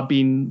Bob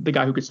being the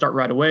guy who could start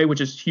right away,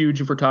 which is huge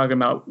if we're talking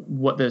about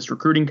what this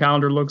recruiting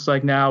calendar looks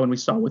like now, and we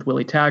saw with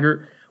Willie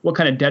Taggart, what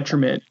kind of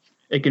detriment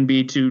it can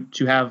be to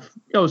have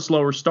a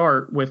slower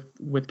start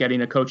with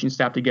getting a coaching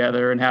staff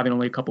together and having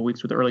only a couple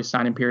weeks with the early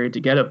signing period to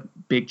get a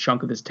big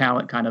chunk of this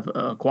talent kind of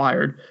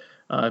acquired.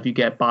 If you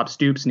get Bob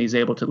Stoops and he's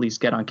able to at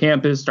least get on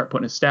campus, start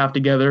putting his staff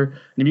together, and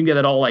if you can get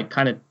it all like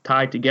kind of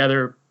tied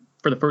together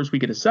for the first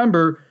week of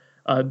December,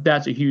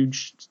 that's a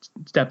huge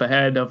step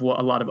ahead of what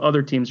a lot of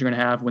other teams are going to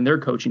have when their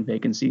coaching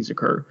vacancies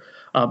occur.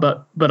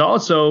 But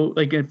also,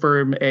 like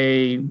from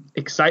a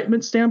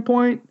excitement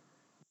standpoint,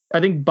 I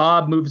think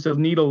Bob moves the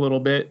needle a little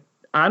bit.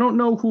 I don't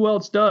know who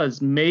else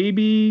does.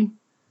 Maybe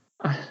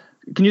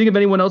can you think of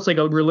anyone else, like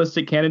a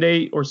realistic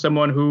candidate or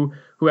someone who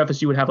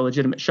FSU would have a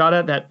legitimate shot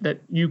at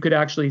that you could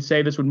actually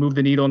say this would move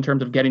the needle in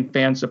terms of getting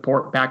fan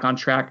support back on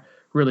track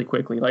really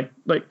quickly? Like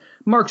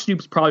Mark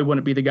Stoops probably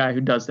wouldn't be the guy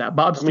who does that.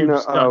 Bob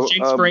Stoops,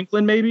 James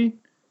Franklin maybe.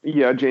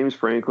 Yeah, James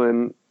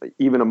Franklin,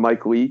 even a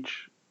Mike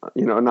Leach.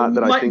 Not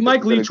that I think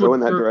Mike Leach would go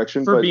in that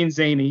direction for being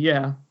zany.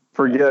 Yeah.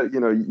 Forget,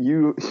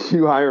 you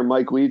hire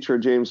Mike Leach or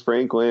James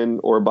Franklin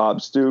or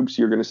Bob Stoops,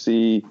 you're going to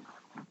see,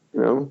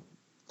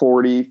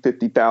 40,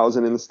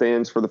 50,000 in the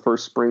stands for the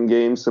first spring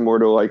game, similar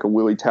to like a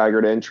Willie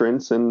Taggart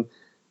entrance. And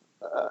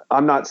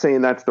I'm not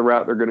saying that's the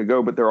route they're going to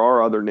go, but there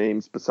are other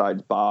names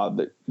besides Bob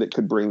that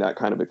could bring that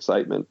kind of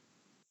excitement.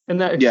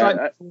 And that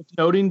excitement is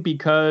noting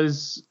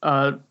because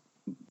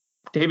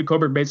David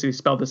Coburn basically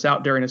spelled this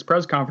out during his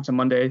press conference on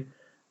Monday.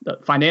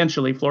 That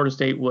financially, Florida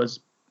State was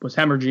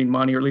hemorrhaging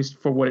money, or at least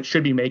for what it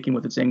should be making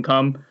with its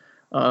income.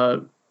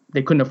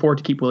 They couldn't afford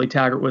to keep Willie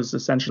Taggart was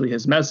essentially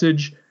his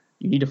message.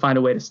 You need to find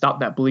a way to stop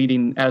that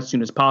bleeding as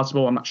soon as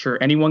possible. I'm not sure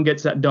anyone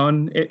gets that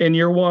done in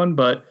year one,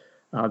 but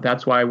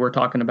that's why we're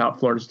talking about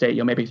Florida State.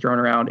 You'll maybe throwing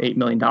around $8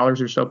 million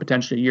or so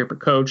potentially a year per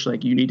coach.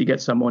 Like, you need to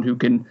get someone who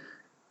can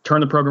turn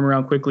the program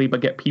around quickly,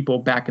 but get people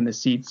back in the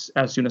seats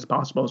as soon as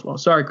possible as well.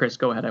 Sorry, Chris,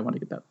 go ahead. I want to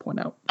get that point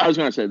out. I was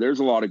going to say, there's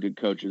a lot of good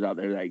coaches out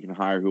there that you can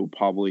hire who will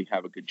probably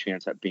have a good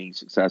chance at being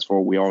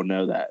successful. We all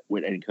know that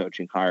with any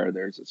coaching hire,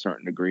 there's a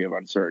certain degree of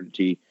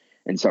uncertainty,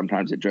 and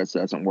sometimes it just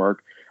doesn't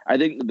work. I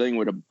think the thing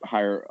with a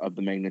hire of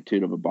the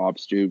magnitude of a Bob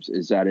Stoops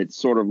is that it's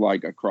sort of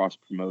like a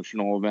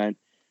cross-promotional event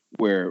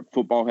where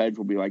football heads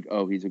will be like,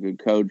 oh, he's a good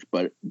coach,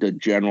 but the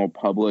general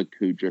public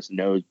who just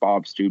knows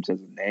Bob Stoops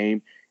as a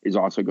name is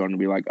also going to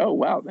be like, oh,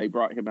 wow, they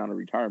brought him out of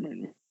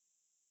retirement.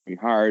 We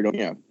hired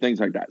him,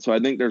 things like that. So I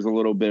think there's a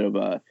little bit of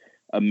a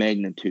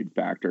magnitude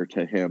factor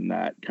to him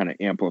that kind of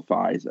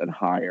amplifies a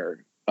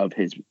hire of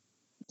his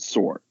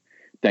sort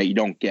that you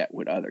don't get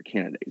with other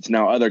candidates.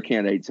 Now, other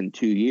candidates in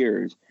 2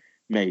 years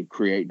may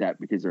create that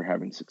because they're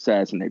having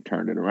success and they've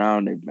turned it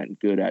around. They've been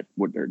good at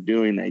what they're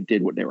doing. They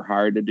did what they were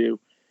hired to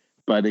do.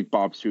 But I think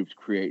Bob Stoops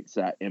creates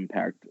that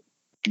impact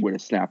with a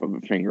snap of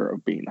a finger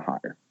of being the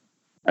hire.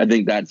 I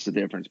think that's the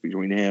difference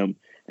between him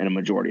and a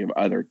majority of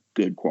other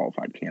good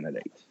qualified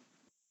candidates.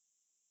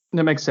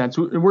 That makes sense.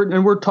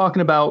 We're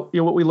talking about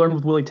what we learned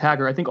with Willie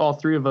Taggart. I think all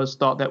three of us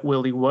thought that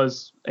Willie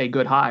was a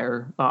good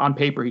hire. On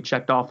paper, he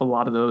checked off a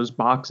lot of those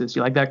boxes.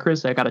 You like that,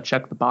 Chris? I got to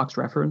check the box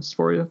reference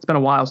for you. It's been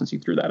a while since you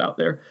threw that out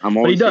there. I'm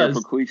always here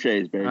for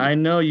cliches, baby. I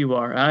know you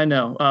are. I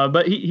know.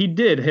 But he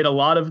did hit a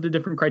lot of the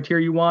different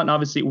criteria you want.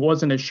 Obviously, it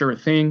wasn't a sure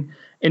thing.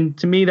 And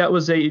to me, that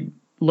was a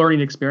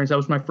learning experience. That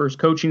was my first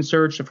coaching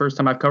search, the first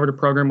time I've covered a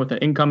program with an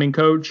incoming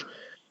coach.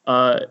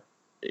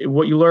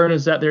 What you learn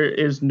is that there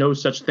is no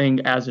such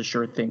thing as a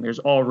sure thing. There's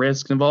all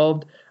risks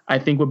involved. I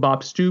think with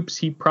Bob Stoops,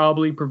 he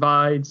probably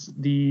provides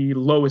the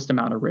lowest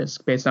amount of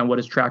risk based on what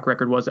his track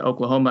record was at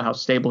Oklahoma, how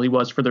stable he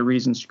was for the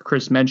reasons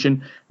Chris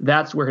mentioned.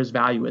 That's where his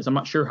value is. I'm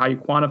not sure how you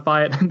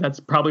quantify it. That's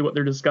probably what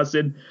they're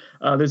discussing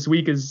this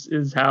week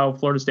is how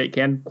Florida State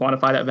can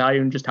quantify that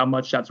value and just how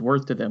much that's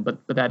worth to them. But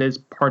that is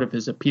part of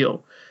his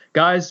appeal.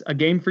 Guys, a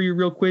game for you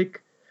real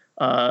quick.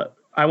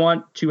 I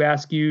want to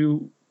ask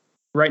you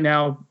right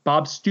now,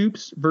 Bob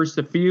Stoops versus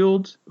the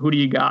field. Who do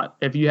you got?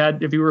 If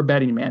you were a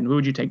betting man, who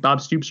would you take, Bob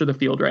Stoops or the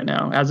field right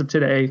now? As of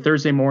today,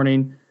 Thursday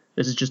morning,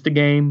 this is just a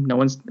game. No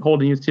one's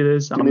holding you to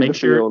this. I'll make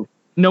sure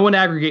no one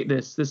aggregate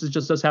this. This is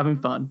just us having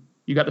fun.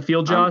 You got the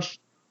field, Josh?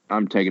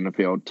 I'm taking the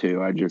field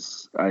too. I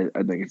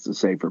think it's a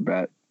safer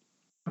bet.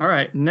 All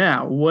right.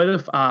 Now, what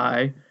if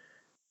I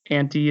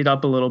ante it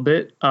up a little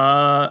bit?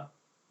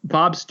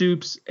 Bob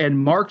Stoops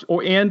and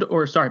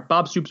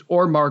Bob Stoops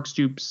or Mark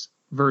Stoops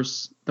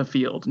versus the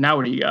Field. Now,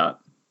 what do you got?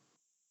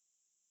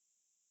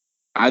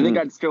 I think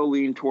I'd still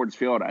lean towards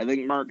Field. I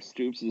think Mark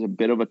Stoops is a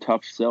bit of a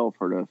tough sell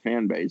for the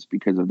fan base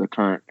because of the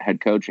current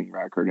head coaching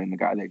record and the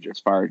guy they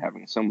just fired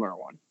having a similar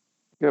one.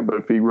 Yeah, but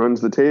if he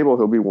runs the table,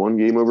 he'll be one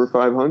game over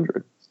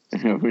 500.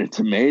 It's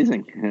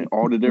amazing.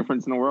 All the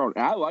difference in the world.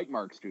 And I like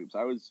Mark Stoops.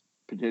 I was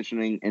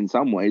petitioning in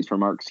some ways for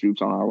Mark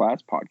Stoops on our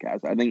last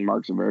podcast. I think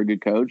Mark's a very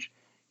good coach.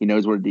 He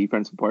knows what a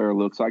defensive player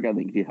looks like. I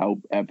think he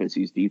helped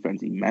FSU's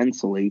defense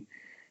immensely.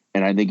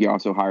 And I think he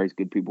also hires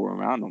good people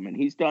around him. And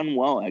he's done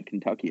well at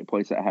Kentucky, a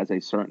place that has a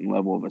certain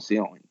level of a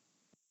ceiling.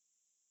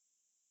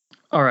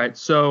 All right.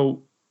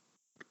 So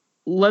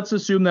let's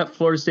assume that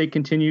Florida State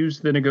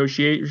continues the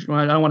negotiation. Well,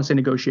 I don't want to say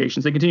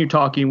negotiations. They continue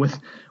talking with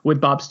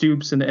Bob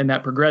Stoops and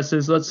that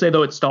progresses. Let's say,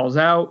 though, it stalls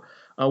out.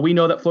 We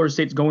know that Florida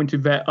State's going to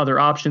vet other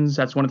options.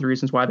 That's one of the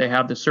reasons why they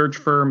have the search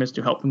firm, is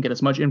to help them get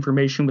as much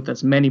information with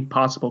as many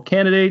possible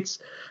candidates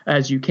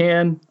as you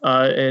can.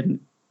 And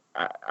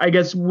I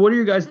guess, what are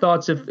your guys'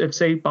 thoughts if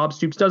say Bob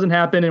Stoops doesn't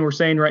happen, and we're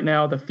saying right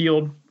now the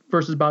Field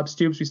versus Bob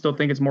Stoops, we still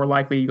think it's more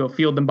likely you go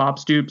Field than Bob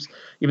Stoops,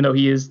 even though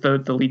he is the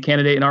lead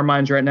candidate in our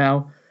minds right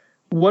now.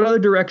 What other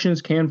directions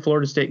can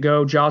Florida State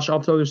go? Josh,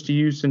 I'll throw this to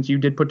you since you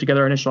did put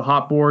together our initial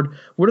hot board.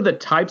 What are the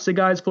types of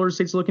guys Florida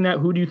State's looking at?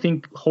 Who do you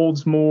think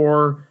holds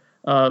more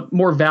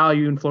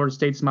value in Florida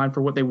State's mind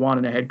for what they want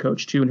in a head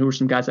coach too, and who are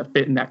some guys that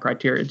fit in that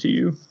criteria to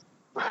you?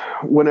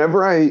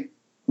 Whenever I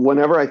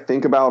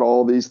think about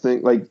all these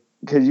things, like,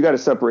 because you got to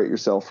separate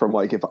yourself from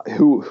like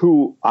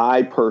who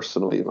I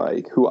personally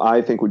like, who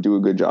I think would do a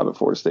good job at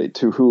Florida State,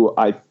 to who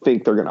I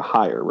think they're going to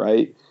hire,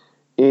 right?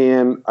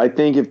 And I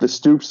think if the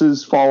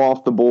Stoopses fall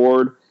off the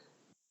board,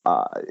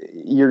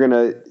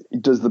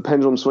 does the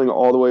pendulum swing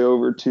all the way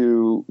over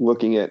to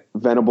looking at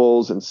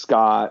Venables and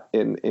Scott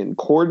and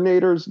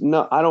coordinators?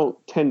 No, I don't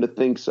tend to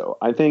think so.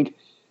 I think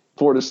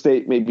Florida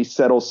State maybe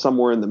settles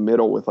somewhere in the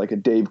middle with like a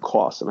Dave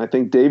Clawson. I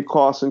think Dave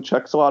Clawson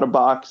checks a lot of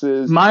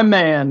boxes. My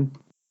man.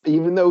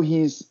 Even though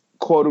he's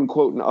quote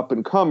unquote an up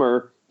and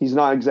comer, he's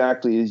not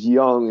exactly as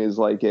young as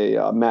like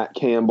a Matt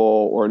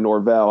Campbell or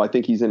Norvell. I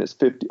think he's in his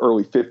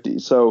early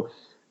 50s. So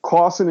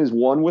Clawson is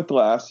one with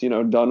less,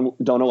 done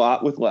a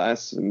lot with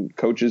less, and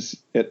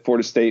coaches at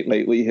Florida State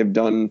lately have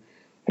done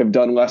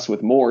less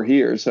with more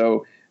here.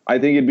 So I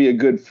think it'd be a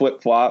good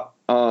flip flop.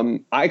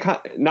 Not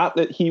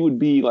that he would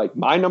be like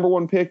my number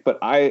one pick, but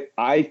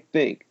I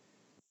think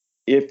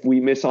if we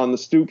miss on the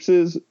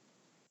Stoopses,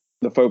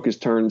 the focus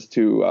turns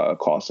to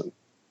Clawson.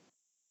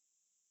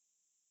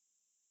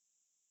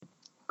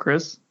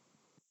 Chris?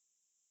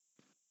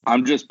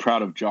 I'm just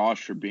proud of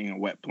Josh for being a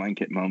wet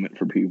blanket moment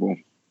for people.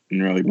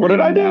 And really, what did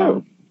I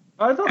do?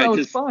 I thought that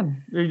was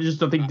fun. You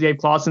just don't think Dave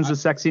Clawson's a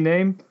sexy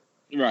name?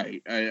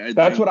 Right.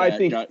 That's what I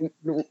think.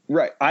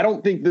 Right. I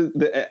don't think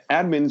the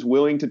admin's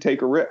willing to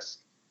take a risk.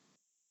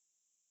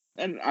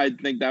 And I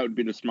think that would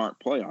be the smart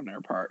play on their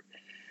part.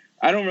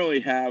 I don't really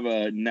have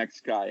a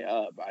next guy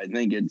up. I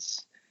think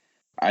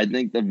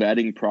the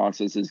vetting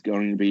process is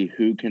going to be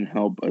who can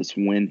help us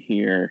win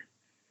here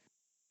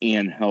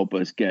and help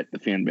us get the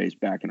fan base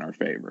back in our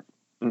favor.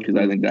 Because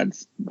I think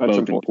that's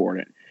both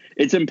important.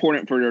 It's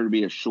important for there to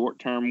be a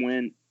short-term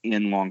win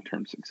and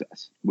long-term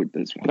success with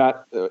this one.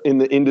 That in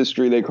the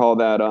industry, they call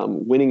that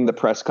winning the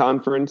press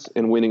conference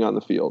and winning on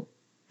the field.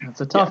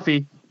 That's a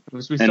toughie. Yeah.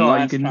 As we saw,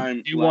 you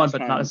can do one,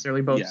 but not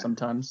necessarily both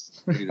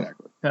sometimes.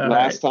 Exactly.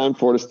 Last time,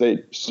 Florida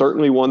State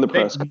certainly won the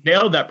press conference.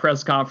 Nailed that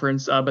press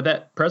conference, but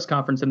that press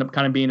conference ended up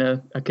kind of being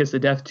a kiss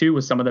of death, too,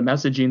 with some of the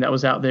messaging that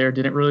was out there.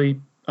 Didn't really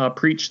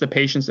preach the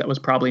patience that was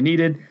probably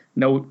needed.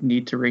 No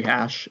need to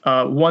rehash.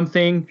 One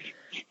thing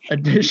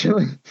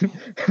additionally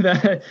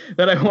that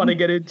I want to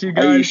get into,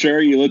 guys. Are you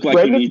sure? You look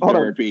like you need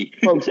therapy.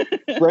 Folks,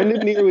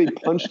 Brendan nearly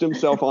punched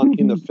himself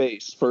in the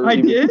face for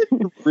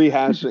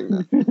rehashing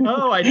that.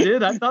 Oh, I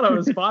did? I thought I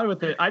was fine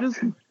with it.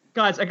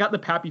 Guys, I got the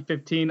Pappy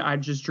 15.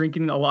 I'm just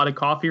drinking a lot of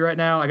coffee right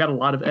now. I got a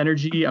lot of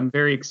energy. I'm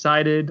very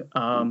excited.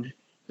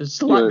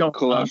 There's a lot going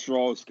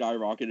cholesterol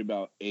skyrocketed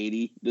about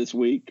 80 this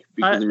week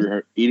because of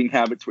your eating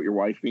habits with your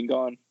wife being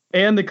gone.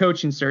 And the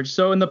coaching search.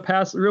 So in the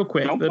past, real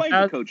quick. Don't blame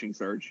the coaching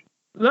search.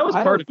 That was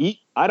part of it.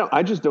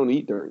 I just don't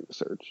eat during the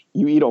search.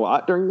 You eat a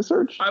lot during the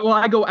search?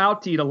 I go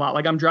out to eat a lot.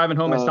 Like I'm driving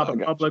home, I stop at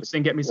Publix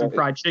and get me some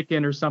fried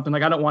chicken or something.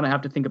 Like I don't want to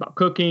have to think about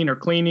cooking or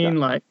cleaning.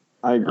 Yeah,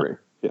 I agree.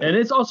 Yeah. And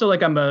it's also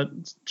like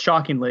I'm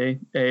shockingly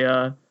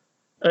an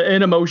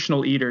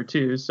emotional eater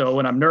too. So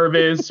when I'm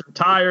nervous or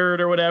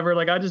tired or whatever,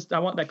 like I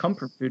want that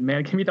comfort food,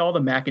 man. Give me all the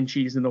mac and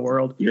cheese in the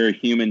world. You're a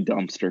human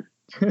dumpster.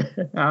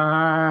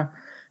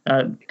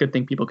 Good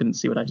thing people couldn't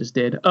see what I just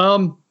did.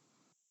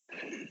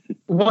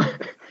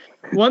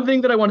 One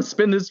thing that I want to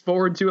spin this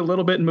forward to a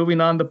little bit and moving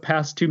on the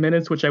past 2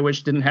 minutes, which I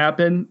wish didn't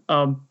happen.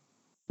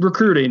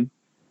 Recruiting.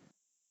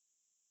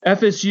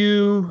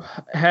 FSU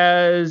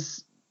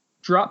has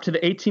dropped to the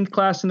 18th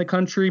class in the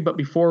country, but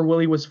before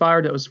Willie was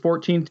fired, it was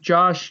 14th.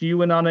 Josh, you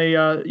went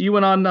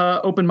on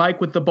open mic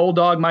with the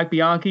Bulldog, Mike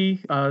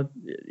Bianchi.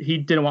 He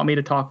didn't want me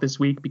to talk this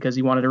week because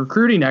he wanted a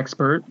recruiting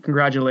expert.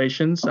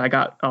 Congratulations. I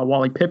got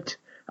Wally pipped,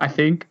 I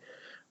think.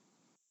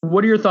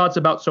 What are your thoughts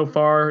about so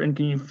far? And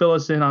can you fill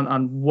us in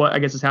on what I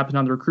guess has happened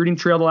on the recruiting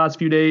trail the last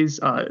few days?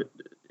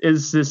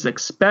 Is this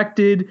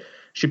expected?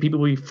 Should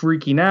people be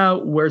freaking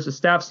out? Where's the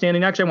staff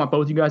standing? Actually, I want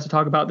both of you guys to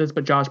talk about this,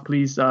 but Josh,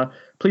 please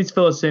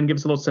fill us in. Give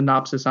us a little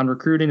synopsis on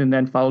recruiting, and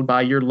then followed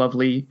by your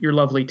lovely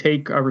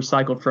take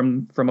recycled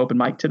from open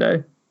mic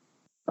today.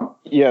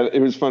 Yeah, it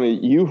was funny.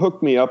 You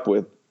hooked me up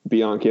with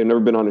Bianchi. I've never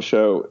been on a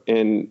show,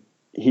 and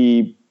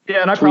he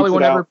and I probably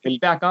won't ever be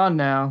back on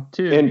now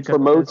too. And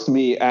promotes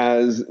me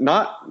as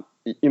not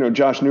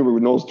Josh Newberg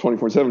with Knowles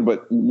 24/7,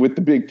 but with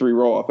the big 3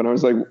 roll up. And I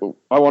was like,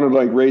 I wanted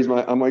to raise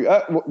my. I'm like,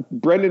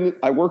 Brendan.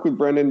 I work with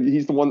Brendan.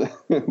 He's the one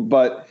that.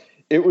 But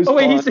it was. Oh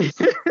wait,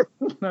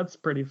 that's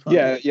pretty fun.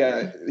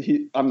 Yeah.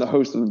 I'm the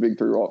host of the big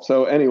 3 roll up.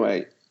 So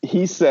anyway,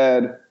 he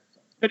said.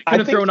 Could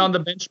have thrown on the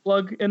bench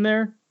plug in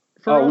there.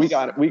 For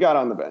us? We got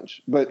on the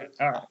bench, but.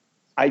 All right.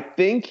 I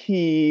think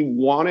he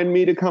wanted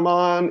me to come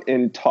on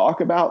and talk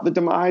about the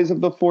demise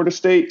of the Florida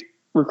State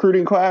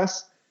recruiting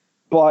class,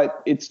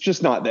 but it's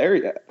just not there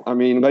yet. I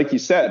mean, like you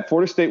said,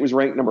 Florida State was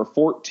ranked number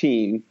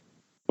 14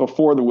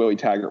 before the Willie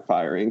Taggart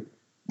firing.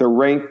 They're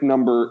ranked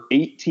number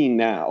 18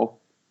 now.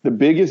 The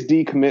biggest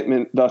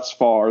decommitment thus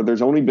far,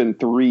 there's only been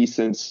 3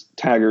 since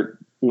Taggart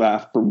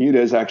left.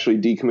 Bermudez actually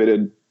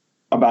decommitted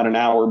about an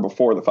hour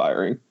before the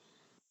firing.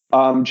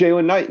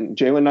 Jalen Knighton.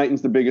 Jalen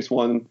Knighton's the biggest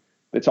one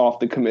that's off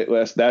the commit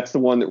list. That's the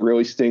one that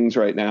really stings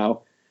right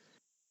now.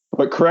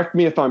 But correct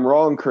me if I'm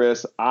wrong,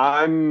 Chris.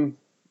 I'm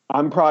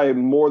probably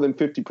more than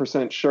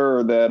 50%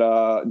 sure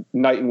that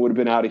Knighton would have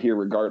been out of here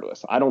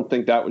regardless. I don't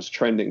think that was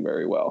trending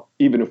very well,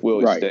 even if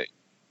Willie stayed.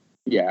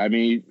 Yeah, I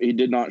mean, he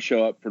did not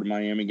show up for the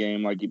Miami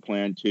game like he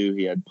planned to.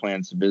 He had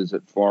plans to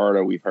visit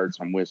Florida. We've heard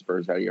some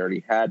whispers that he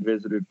already had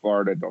visited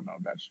Florida. Don't know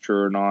if that's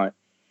true or not.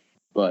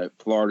 But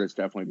Florida's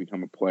definitely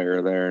become a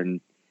player there. And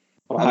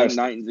I think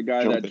Knighton's a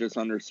guy that just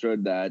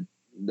understood that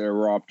there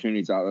were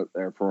opportunities out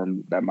there for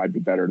him that might be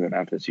better than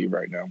FSU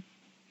right now.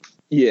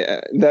 Yeah,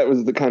 that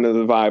was the kind of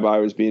the vibe I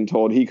was being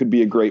told. He could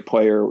be a great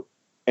player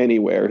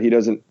anywhere. He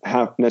doesn't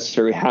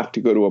necessarily have to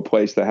go to a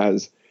place that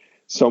has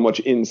so much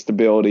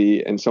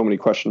instability and so many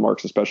question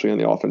marks, especially on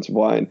the offensive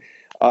line.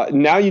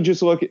 Now you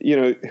just look at,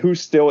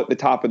 who's still at the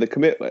top of the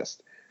commit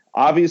list.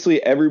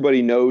 Obviously,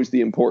 everybody knows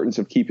the importance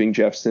of keeping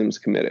Jeff Sims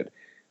committed.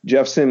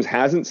 Jeff Sims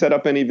hasn't set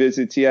up any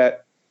visits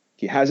yet.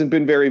 He hasn't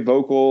been very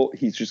vocal.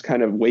 He's just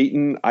kind of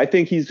waiting. I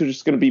think he's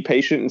just going to be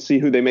patient and see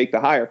who they make the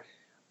hire.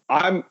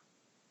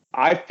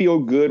 I feel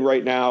good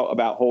right now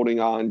about holding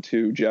on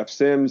to Jeff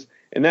Sims.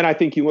 And then I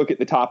think you look at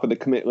the top of the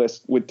commit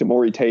list with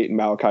Demore Tate and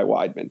Malachi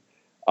Wideman.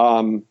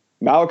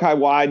 Malachi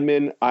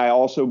Wideman, I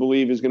also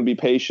believe, is going to be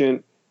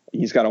patient.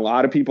 He's got a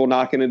lot of people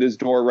knocking at his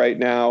door right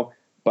now.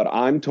 But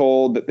I'm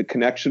told that the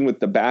connection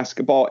with the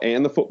basketball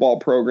and the football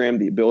program,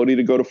 the ability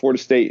to go to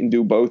Florida State and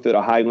do both at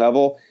a high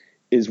level,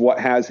 is what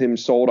has him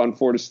sold on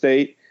Florida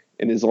State.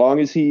 And as long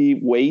as he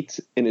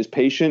waits and is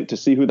patient to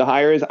see who the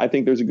hire is, I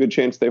think there's a good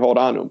chance they hold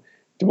on to him.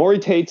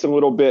 Demore Tate's a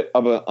little bit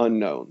of an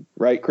unknown,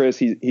 right, Chris?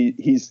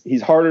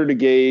 He's harder to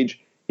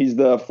gauge. He's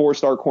the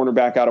 4-star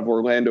cornerback out of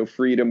Orlando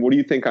Freedom. What do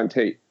you think on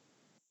Tate?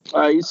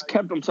 He's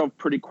kept himself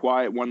pretty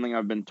quiet. One thing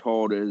I've been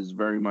told is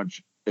very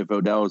much if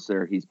Odell's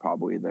there, he's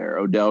probably there.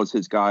 Odell's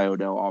his guy.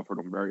 Odell offered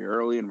him very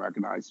early and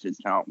recognized his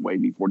talent way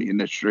before the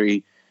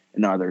industry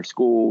and other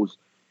schools.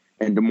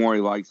 And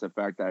Demore likes the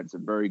fact that it's a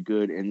very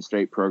good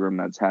in-state program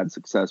that's had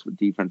success with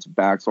defensive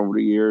backs over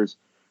the years.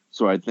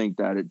 So I think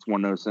that it's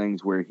one of those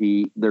things where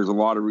there's a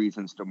lot of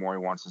reasons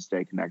Demore wants to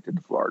stay connected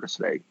to Florida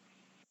State.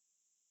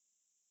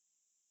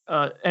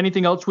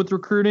 Anything else with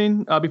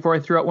recruiting before I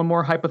throw out one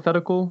more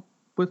hypothetical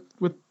with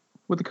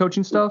the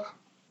coaching stuff?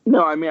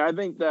 No, I mean, I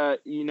think that,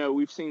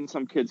 we've seen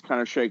some kids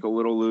kind of shake a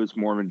little loose.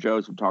 Morvin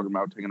Joseph talking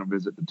about taking a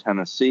visit to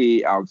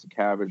Tennessee. Alex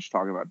Akavich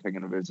talking about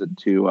taking a visit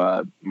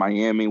to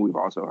Miami. We've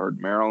also heard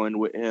Maryland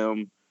with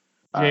him.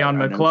 Jayon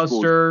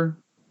McCluster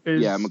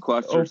is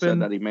McCluster open.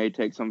 said that he may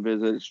take some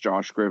visits.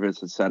 Josh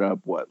Griffiths has set up,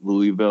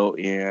 Louisville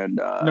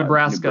and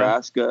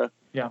Nebraska.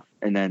 Yeah.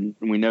 And then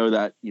we know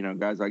that,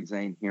 guys like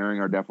Zane Hearing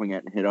are definitely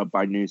getting hit up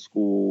by new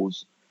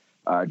schools.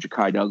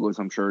 Ja'Kai Douglas,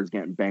 I'm sure, is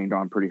getting banged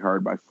on pretty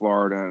hard by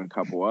Florida and a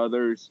couple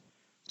others.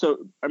 So,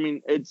 I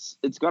mean, it's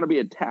going to be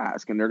a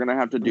task, and they're going to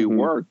have to do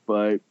work.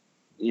 But,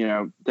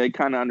 they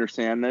kind of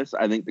understand this.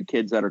 I think the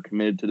kids that are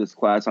committed to this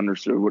class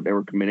understood what they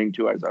were committing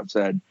to, as I've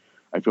said,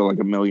 I feel like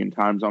 1,000,000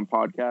 times on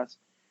podcasts.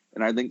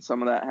 And I think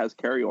some of that has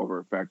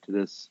carryover effect to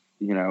this,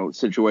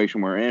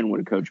 situation we're in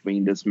with a coach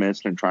being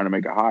dismissed and trying to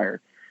make a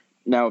hire.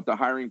 Now, if the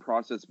hiring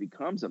process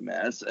becomes a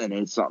mess and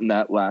it's something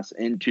that lasts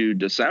into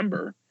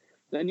December,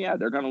 then yeah,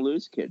 they're going to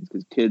lose kids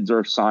because kids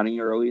are signing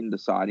early and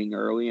deciding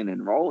early and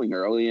enrolling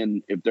early.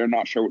 And if they're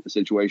not sure what the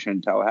situation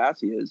in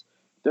Tallahassee is,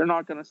 they're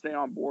not going to stay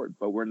on board.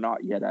 But we're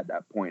not yet at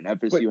that point.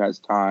 FSU has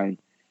time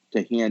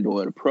to handle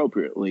it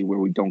appropriately where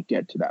we don't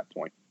get to that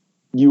point.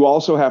 you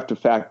also have to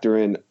factor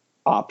in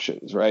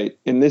options, right?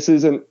 And this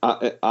isn't,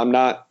 I'm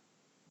not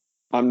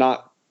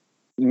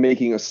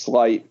making a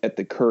slight at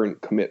the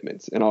current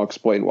commitments, and I'll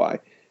explain why.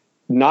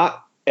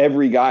 Not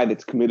every guy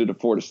that's committed to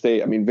Florida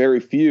State, I mean, very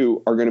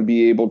few are going to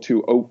be able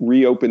to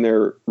reopen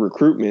their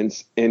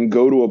recruitments and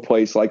go to a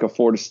place like a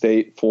Florida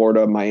State,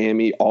 Florida,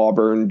 Miami,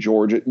 Auburn,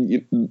 Georgia.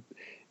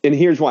 And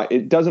here's why.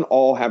 It doesn't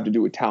all have to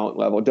do with talent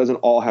level. It doesn't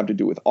all have to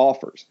do with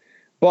offers.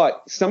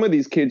 But some of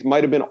these kids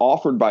might have been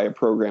offered by a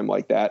program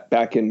like that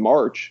back in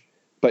March.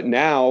 But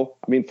now,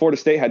 I mean, Florida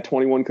State had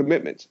 21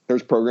 commitments.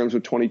 There's programs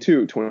with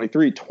 22,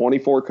 23,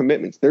 24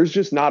 commitments. There's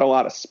just not a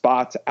lot of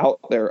spots out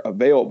there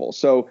available.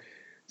 So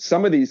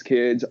some of these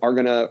kids are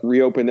going to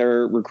reopen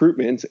their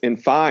recruitments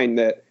and find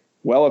that,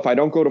 well, if I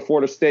don't go to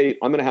Florida State,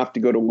 I'm going to have to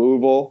go to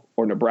Louisville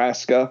or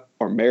Nebraska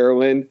or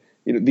Maryland.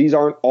 You know, these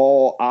aren't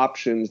all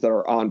options that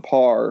are on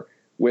par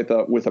with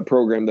a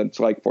program that's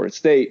like Florida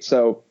State.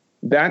 So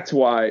that's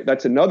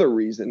another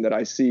reason that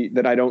I see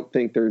that I don't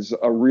think there's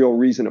a real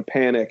reason to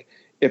panic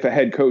if a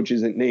head coach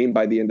isn't named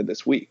by the end of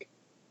this week.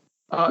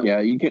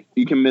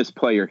 You can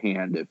misplay your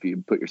hand if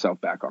you put yourself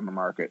back on the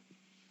market.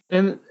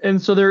 And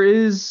so there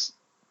is,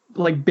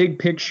 like, big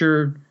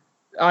picture.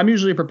 I'm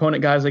usually a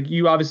proponent, guys, like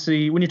you.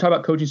 Obviously, when you talk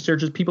about coaching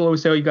searches, people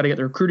always say, oh, you got to get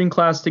the recruiting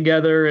class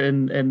together,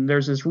 and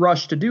there's this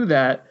rush to do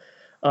that.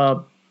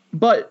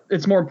 But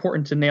it's more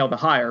important to nail the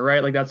hire,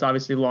 right? Like, that's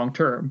obviously long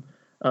term.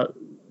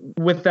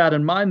 With that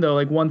in mind, though,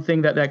 like, one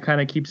thing that kind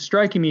of keeps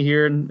striking me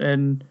here,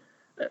 and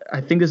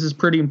I think this is a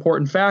pretty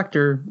important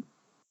factor,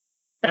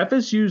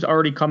 FSU's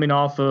already coming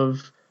off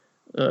of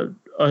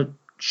a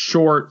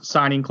short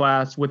signing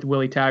class with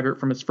Willie Taggart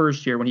from his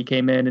first year when he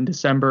came in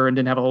December and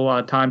didn't have a whole lot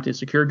of time to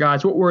secure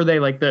guys. What were they,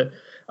 like, the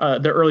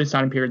early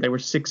signing period? They were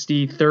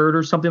 63rd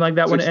or something like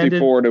that when it ended?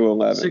 64 to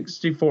 11.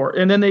 64.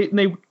 And then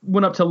they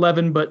went up to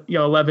 11, but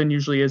 11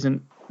 usually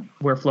isn't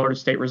where Florida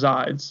State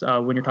resides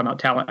when you're talking about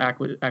talent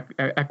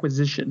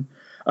acquisition.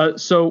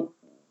 So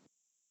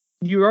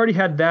you already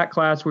had that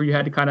class where you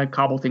had to kind of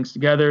cobble things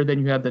together. Then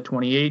you had the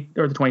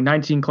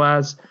 2019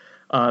 class,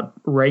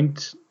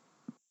 ranked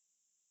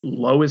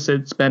lowest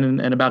it's been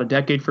in about a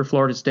decade for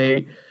Florida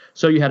State.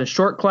 So you had a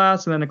short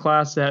class and then a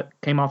class that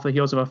came off the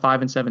heels of a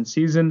 5-7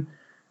 season.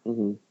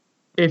 Mm-hmm.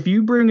 If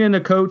you bring in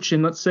a coach,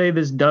 and let's say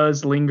this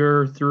does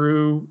linger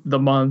through the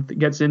month,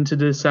 gets into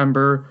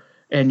December,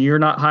 and you're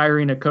not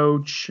hiring a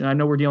coach, and I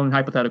know we're dealing in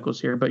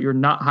hypotheticals here, but you're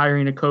not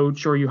hiring a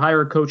coach, or you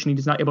hire a coach and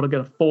he's not able to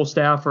get a full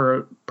staff or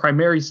a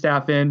primary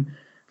staff in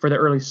for the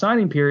early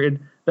signing period,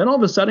 then all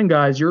of a sudden,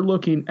 guys, you're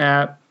looking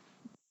at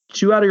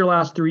 2 out of your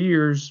last 3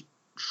 years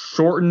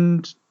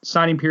shortened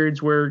signing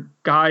periods where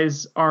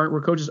coaches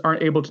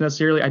aren't able to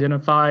necessarily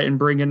identify and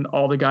bring in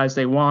all the guys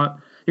they want.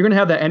 You're going to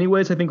have that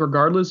anyways, I think,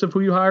 regardless of who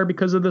you hire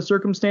because of the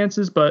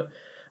circumstances. But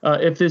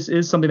if this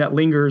is something that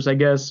lingers, I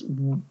guess,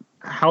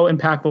 how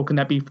impactful can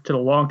that be to the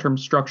long-term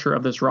structure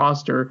of this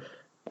roster?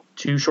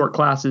 2 short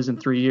classes in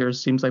 3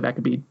 years seems like that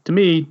could be, to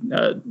me,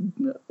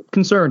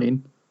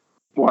 concerning.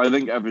 Well, I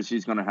think FSU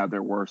is going to have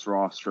their worst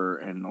roster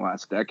in the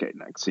last decade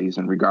next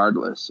season,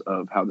 regardless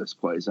of how this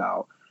plays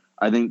out.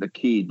 I think the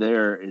key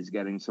there is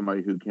getting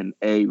somebody who can,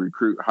 A,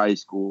 recruit high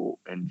school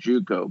and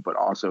JUCO, but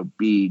also,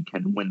 B,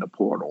 can win the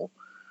portal.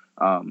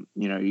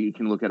 You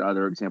can look at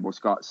other examples.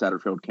 Scott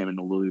Satterfield came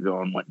into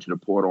Louisville and went to the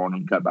portal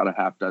and got about a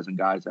half dozen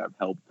guys that have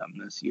helped them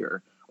this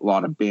year. A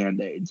lot of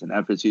Band-Aids, and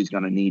FSU is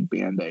going to need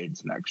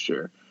Band-Aids next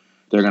year.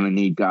 They're going to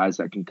need guys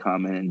that can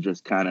come in and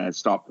just kind of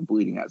stop the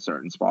bleeding at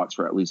certain spots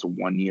for at least a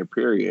 1-year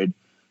period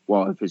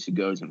while FSU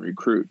goes and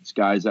recruits.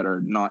 Guys that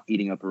are not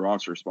eating up a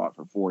roster spot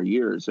for 4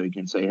 years, so you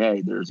can say,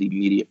 hey, there's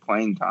immediate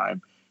playing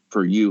time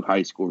for you,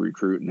 high school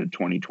recruit in the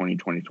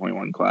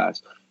 2020-2021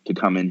 class, to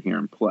come in here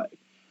and play.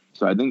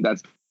 So I think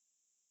that's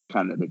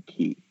kind of the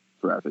key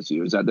for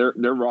FSU, is that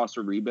their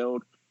roster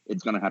rebuild,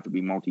 it's going to have to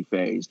be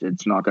multi-phased.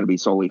 It's not going to be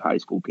solely high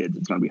school kids.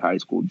 It's going to be high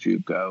school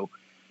JUCO,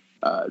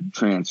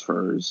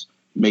 transfers,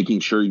 making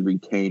sure you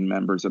retain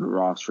members of the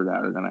roster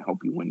that are going to help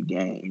you win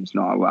games,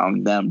 not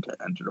allowing them to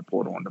enter the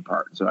portal and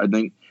depart. So I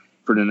think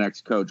for the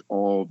next coach,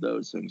 all of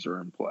those things are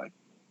in play.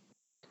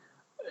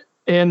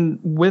 And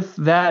with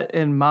that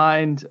in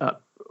mind,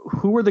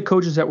 who are the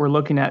coaches that we're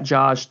looking at,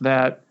 Josh,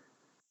 that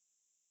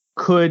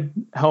could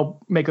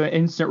help make an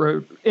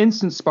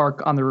instant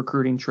spark on the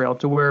recruiting trail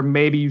to where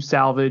maybe you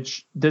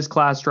salvage this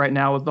class right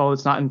now, although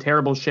it's not in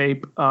terrible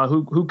shape?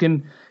 Who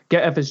can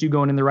get FSU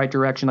going in the right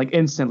direction, like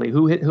instantly?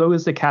 Who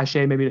is the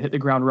cachet maybe to hit the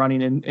ground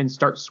running and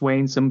start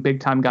swaying some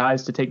big time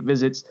guys to take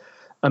visits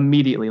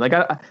immediately? Like,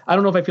 I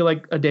don't know if I feel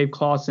like a Dave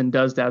Clawson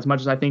does that as much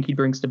as I think he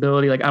brings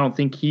stability. Like, I don't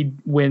think he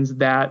wins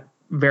that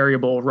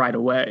variable right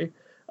away.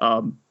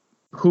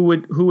 Who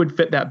would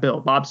fit that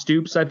bill? Bob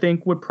Stoops, I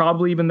think, would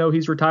probably, even though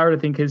he's retired,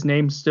 I think his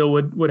name still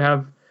would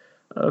have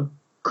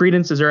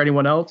credence. Is there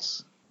anyone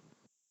else?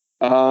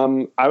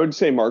 I would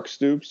say Mark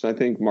Stoops. I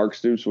think Mark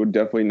Stoops would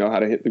definitely know how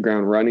to hit the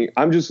ground running.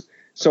 I'm just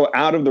so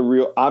out of the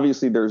real.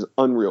 Obviously, there's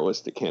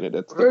unrealistic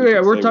candidates.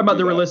 We're talking about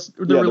the realistic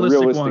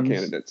ones.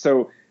 Candidates.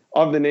 So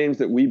of the names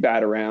that we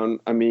bat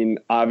around, I mean,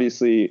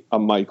 obviously a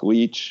Mike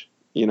Leach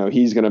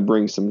he's going to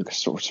bring some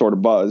sort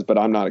of buzz, but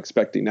I'm not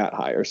expecting that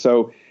hire.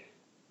 So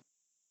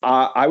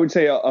I would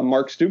say a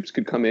Mark Stoops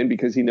could come in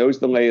because he knows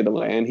the lay of the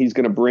land. He's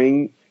going to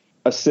bring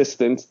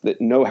assistants that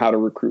know how to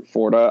recruit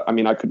Florida. I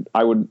mean,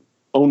 I would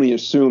only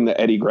assume that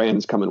Eddie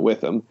Grant's coming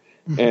with him.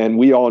 And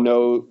we all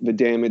know the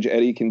damage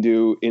Eddie can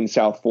do in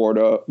South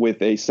Florida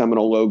with a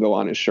Seminole logo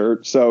on his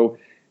shirt. So,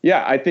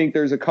 yeah, I think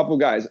there's a couple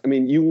guys. I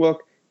mean, you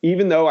look,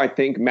 even though I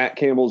think Matt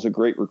Campbell's a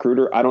great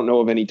recruiter, I don't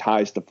know of any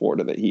ties to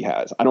Florida that he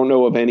has. I don't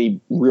know of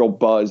any real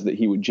buzz that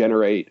he would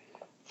generate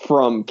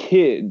from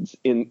kids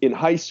in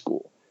high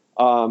school.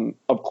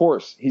 Of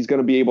course, he's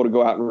going to be able to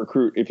go out and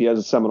recruit if he has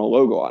a Seminole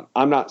logo on.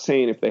 I'm not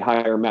saying if they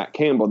hire Matt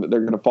Campbell that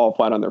they're going to fall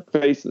flat on their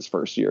face this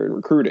first year in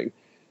recruiting.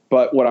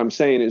 But what I'm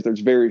saying is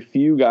there's very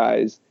few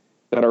guys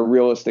that are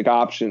realistic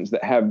options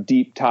that have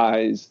deep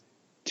ties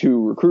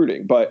to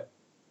recruiting. But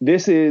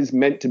this is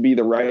meant to be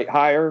the right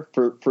hire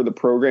for the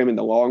program in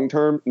the long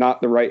term,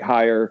 not the right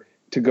hire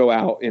to go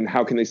out and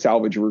how can they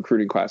salvage a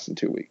recruiting class in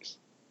 2 weeks.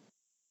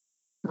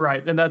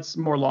 Right, and that's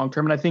more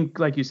long-term. And I think,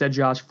 like you said,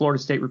 Josh,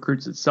 Florida State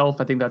recruits itself.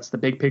 I think that's the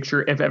big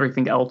picture if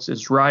everything else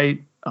is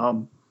right.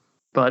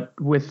 But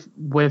with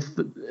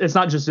it's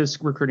not just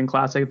this recruiting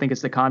class. I think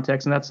it's the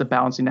context, and that's the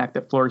balancing act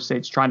that Florida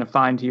State's trying to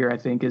find here, I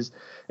think, is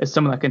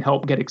someone that can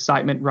help get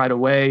excitement right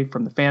away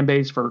from the fan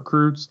base for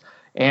recruits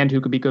and who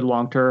could be good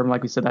long-term.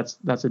 Like we said,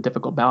 that's a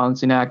difficult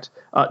balancing act.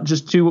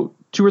 Just two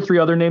or three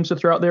other names to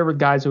throw out there with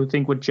guys who I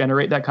think would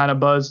generate that kind of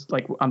buzz,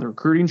 like on the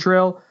recruiting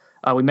trail.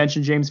 We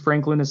mentioned James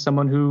Franklin as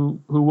someone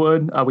who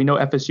would. We know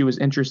FSU was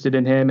interested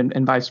in him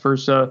and vice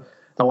versa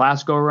the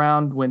last go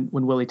around when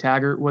Willie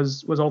Taggart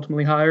was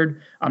ultimately hired.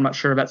 I'm not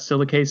sure if that's still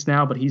the case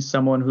now, but he's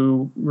someone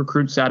who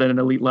recruits at an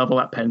elite level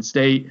at Penn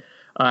State.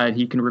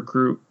 He can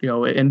recruit,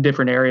 in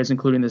different areas,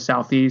 including the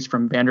Southeast,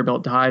 from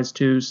Vanderbilt to highs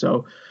too.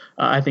 So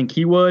I think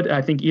he would.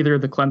 I think either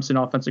of the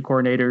Clemson offensive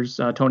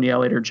coordinators, Tony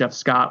Elliott or Jeff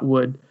Scott,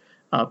 would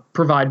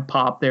provide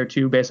pop there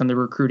too, based on the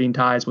recruiting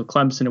ties with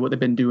Clemson and what they've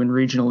been doing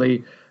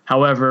regionally.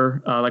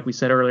 However, like we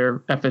said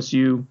earlier,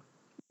 FSU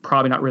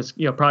probably not risk.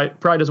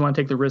 Probably doesn't want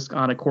to take the risk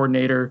on a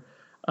coordinator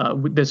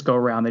with this go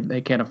around.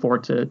 They can't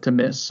afford to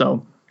miss.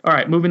 So, all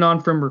right, moving on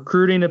from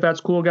recruiting, if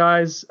that's cool,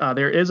 guys.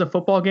 There is a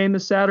football game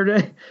this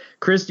Saturday.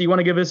 Chris, do you want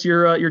to give us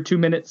your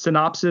 2-minute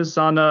synopsis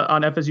on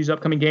FSU's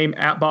upcoming game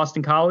at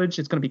Boston College?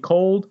 It's going to be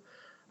cold.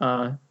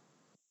 I'm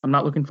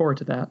not looking forward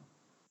to that.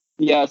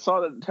 Yeah, I saw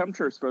that the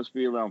temperature is supposed to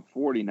be around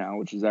 40 now,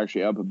 which is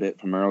actually up a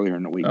bit from earlier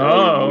in the week.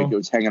 Earlier in the week, it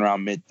was hanging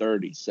around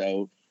mid-30s,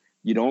 so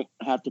you don't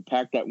have to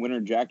pack that winter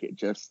jacket,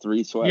 just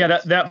 3 sweats. Yeah,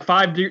 that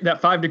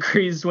 5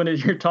 degrees when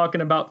you're talking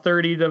about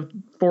 30 to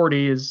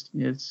 40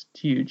 is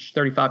huge.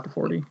 35 to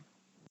 40.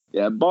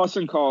 Yeah,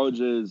 Boston College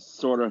is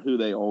sort of who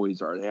they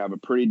always are. They have a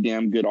pretty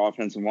damn good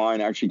offensive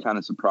line. Actually, kind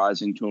of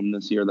surprising to them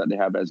this year that they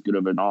have as good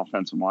of an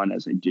offensive line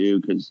as they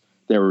do, because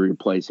they were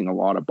replacing a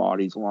lot of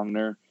bodies along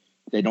there.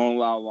 They don't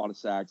allow a lot of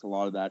sacks. A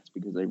lot of that's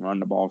because they run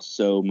the ball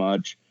so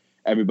much.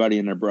 Everybody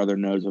and their brother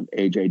knows of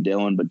A.J.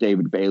 Dillon, but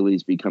David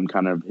Bailey's become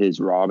kind of his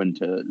Robin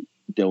to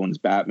Dillon's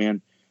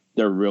Batman.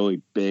 They're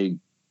really big,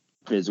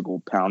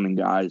 physical, pounding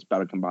guys,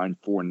 about a combined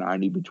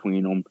 490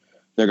 between them.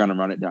 They're going to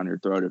run it down your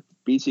throat. If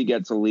BC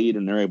gets a lead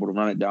and they're able to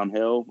run it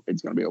downhill,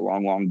 it's going to be a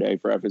long, long day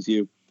for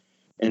FSU.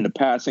 In the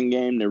passing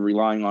game, they're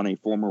relying on a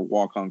former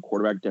walk-on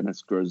quarterback,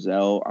 Dennis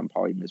Grosel. I'm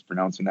probably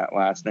mispronouncing that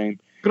last name.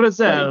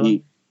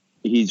 Grosel.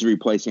 He's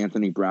replaced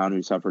Anthony Brown,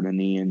 who suffered a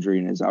knee injury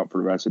and is out for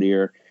the rest of the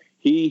year.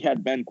 He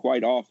had been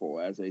quite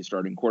awful as a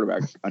starting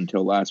quarterback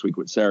until last week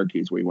with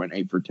Syracuse, where he went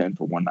 8 for 10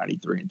 for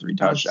 193 and 3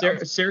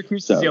 touchdowns.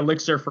 Syracuse is the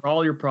elixir for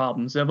all your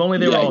problems. If only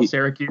they were all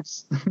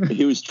Syracuse.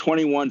 He was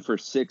 21 for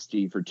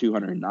 60 for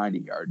 290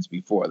 yards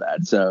before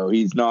that. So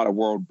he's not a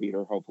world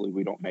beater. Hopefully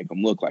we don't make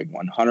him look like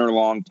one. Hunter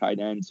Long, tight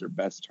ends, their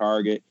best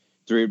target.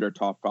 3 of their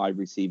top 5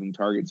 receiving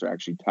targets are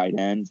actually tight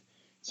ends.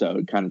 So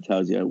it kind of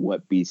tells you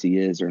what BC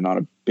is. They're not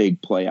a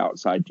big play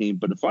outside team.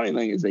 But the funny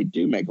thing is they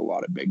do make a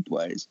lot of big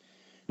plays.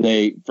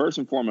 They, first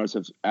and foremost,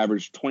 have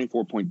averaged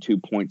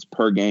 24.2 points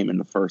per game in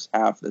the first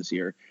half this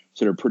year.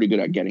 So they're pretty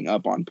good at getting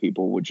up on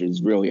people, which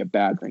is really a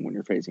bad thing when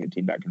you're facing a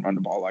team that can run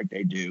the ball like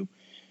they do.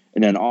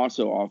 And then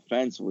also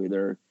offensively,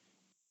 they're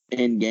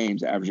in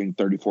games averaging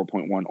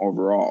 34.1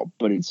 overall.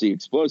 But it's the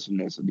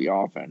explosiveness of the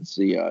offense,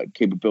 the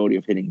capability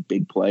of hitting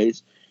big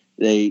plays.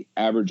 They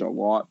average a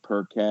lot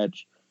per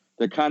catch.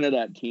 They're kind of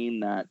that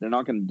team that they're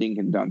not going to dink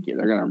and dunk you.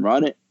 They're going to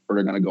run it or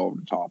they're going to go over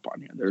the top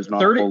on you. There's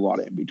not a whole lot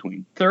in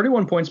between.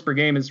 31 points per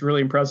game is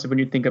really impressive when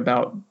you think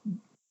about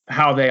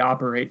how they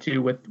operate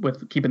too,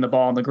 with keeping the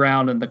ball on the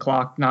ground and the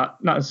clock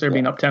not necessarily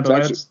being up tempo.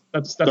 That's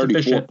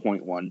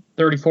 34.1.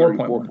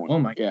 34.1. Oh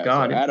my God! So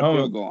add a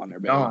field goal on there,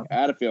 baby.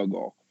 Add a field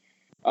goal.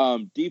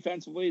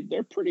 Defensively,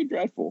 they're pretty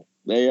dreadful.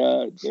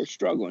 They're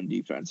struggling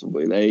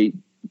defensively. They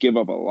give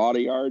up a lot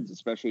of yards,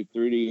 especially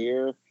through the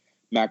air.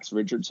 Max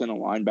Richardson, a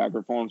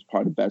linebacker for him, is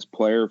probably the best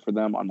player for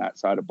them on that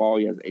side of the ball.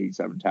 He has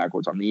 87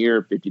 tackles on the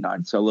year,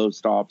 59 solo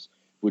stops,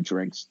 which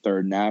ranks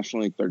 3rd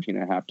nationally,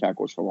 13.5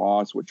 tackles for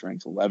loss, which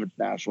ranks 11th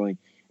nationally,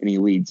 and he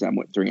leads them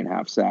with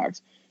 3.5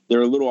 sacks.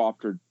 They're a little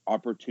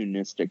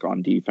opportunistic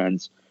on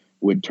defense.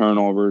 with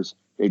turnovers.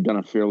 They've done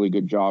a fairly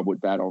good job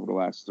with that over the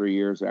last 3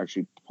 years,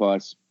 actually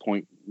plus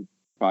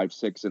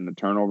 0.56 in the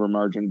turnover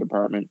margin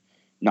department,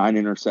 9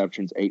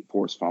 interceptions, 8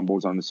 forced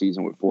fumbles on the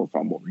season with 4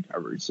 fumble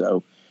recoveries.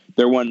 So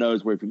they're one of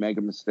those where if you make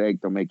a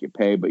mistake, they'll make you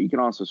pay, but you can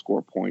also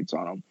score points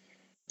on them.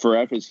 For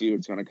FSU,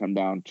 it's going to come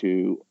down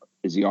to,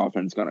 is the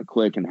offense going to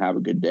click and have a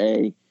good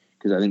day?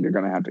 Because I think they're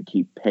going to have to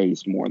keep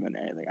pace more than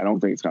anything. I don't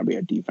think it's going to be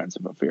a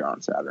defensive affair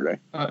on Saturday.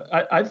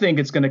 I think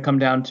it's going to come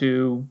down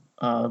to,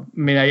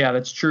 yeah,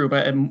 that's true.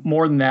 But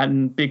more than that,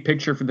 in big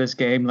picture for this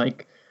game,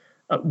 like,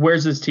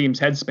 where's this team's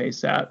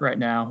headspace at right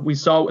now? We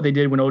saw what they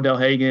did when Odell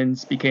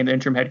Haggins became the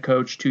interim head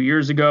coach 2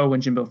 years ago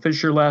when Jimbo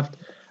Fisher left.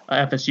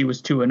 FSU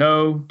was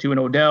 2-0, 2 and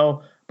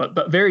Odell,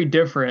 but very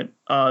different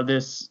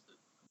this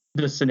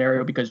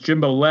scenario because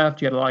Jimbo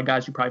left. You had a lot of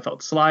guys who probably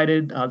felt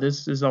slighted.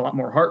 This is a lot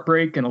more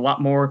heartbreak and a lot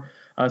more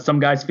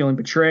some guys feeling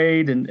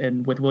betrayed.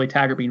 And with Willie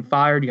Taggart being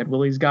fired, you had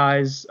Willie's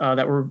guys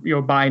that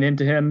were buying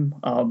into him.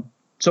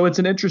 So it's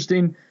an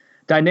interesting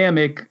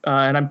dynamic,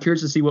 and I'm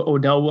curious to see what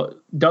Odell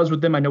does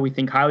with them. I know we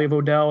think highly of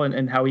Odell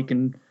and how he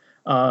can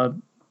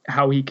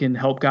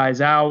help guys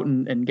out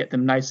and get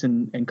them nice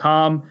and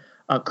calm.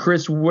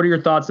 Chris, what are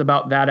your thoughts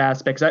about that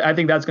aspect? I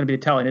think that's going to be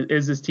telling.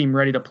 Is this team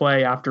ready to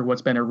play after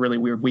what's been a really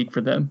weird week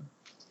for them?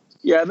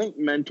 Yeah, I think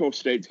mental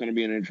state's going to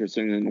be an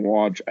interesting thing to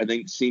watch. I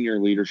think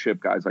senior leadership,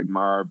 guys like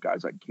Marv,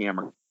 guys like Cam,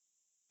 are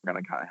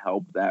going to kind of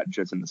help that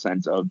just in the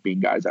sense of being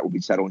guys that will be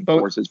settling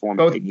forces for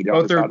them if they need it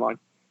on the sideline.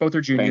 Both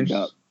are juniors. Banged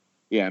up.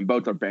 Yeah, and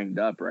both are banged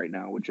up right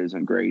now, which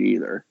isn't great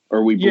either.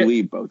 Or we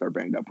believe both are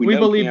banged up. We know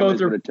believe Cam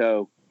both are with a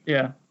toe.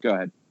 Yeah. Go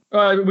ahead.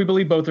 We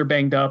believe both are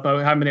banged up.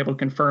 I haven't been able to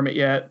confirm it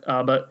yet,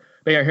 but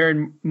yeah,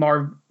 hearing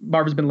Marv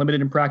has been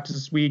limited in practice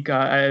this week.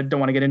 I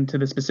don't want to get into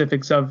the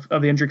specifics of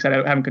the injury because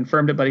I haven't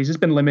confirmed it, but he's just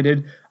been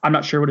limited. I'm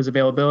not sure what his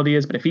availability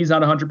is, but if he's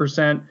not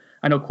 100%,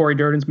 I know Corey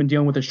Durden's been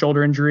dealing with a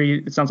shoulder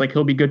injury. It sounds like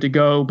he'll be good to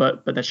go,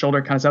 but that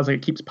shoulder kind of sounds like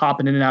it keeps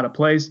popping in and out of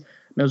place.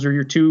 Those are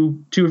your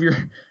two of your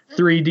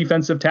 3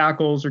 defensive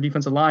tackles or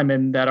defensive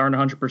linemen that aren't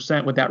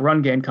 100% with that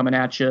run game coming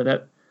at you.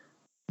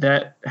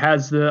 That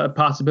has the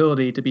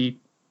possibility to be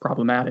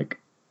problematic.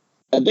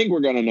 I think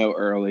we're going to know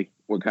early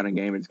what kind of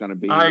game it's going to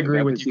be. I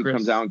agree with you, Chris. If FSU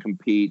comes out and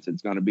competes,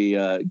 it's going to be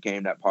a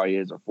game that probably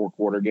is a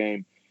 4-quarter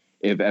game.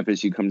 If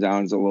FSU comes out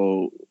and is a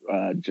little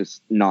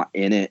just not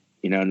in it,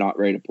 not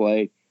ready to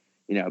play,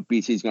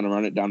 BC's going to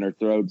run it down their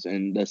throats.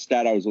 And the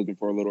stat I was looking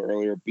for a little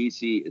earlier,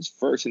 BC is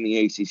first in the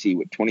ACC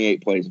with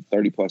 28 plays of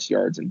 30-plus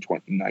yards in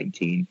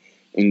 2019.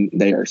 And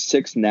they are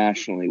 6th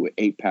nationally with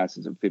 8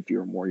 passes of 50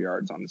 or more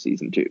yards on the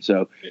season too.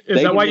 So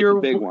is that why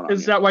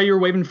you were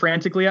waving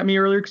frantically at me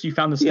earlier because you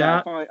found the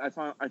stat? Yeah,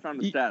 I found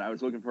the stat. I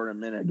was looking for it a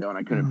minute ago and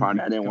I couldn't find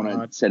it. I didn't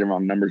want to say the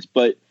wrong numbers.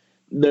 But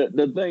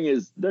the thing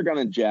is, they're going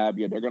to jab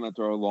you. They're going to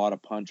throw a lot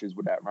of punches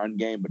with that run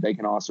game, but they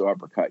can also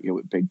uppercut you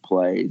with big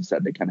plays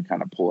that they kind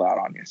of pull out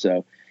on you.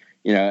 So,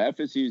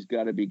 FSU's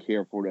got to be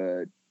careful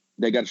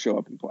they got to show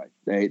up and play.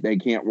 They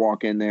can't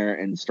walk in there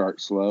and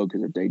start slow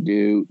because if they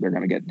do, they're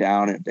going to get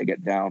down. And if they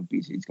get down,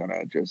 BC's going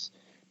to just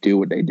do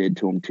what they did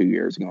to them 2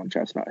 years ago on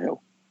Chestnut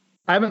Hill.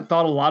 I haven't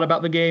thought a lot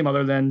about the game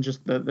other than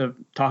just the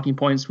talking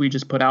points we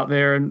just put out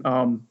there and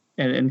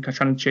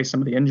trying to chase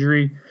some of the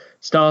injury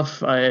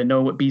stuff. I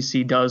know what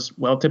BC does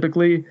well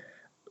typically.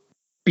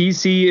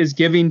 BC is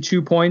giving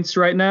 2 points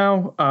right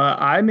now.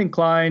 I'm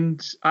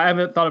inclined. I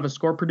haven't thought of a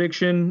score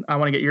prediction. I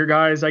want to get your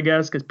guys, I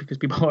guess, because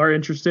people are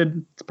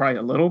interested. It's probably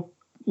a little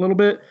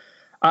bit.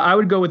 I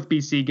would go with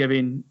BC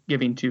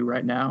giving 2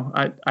 right now.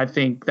 I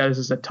think that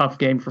is a tough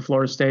game for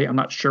Florida State. I'm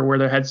not sure where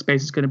their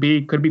headspace is going to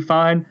be. Could be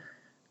fine.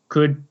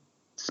 Could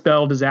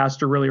spell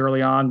disaster really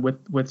early on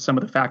with some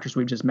of the factors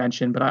we've just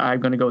mentioned. But I'm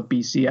going to go with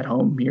BC at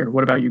home here.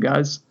 What about you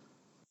guys?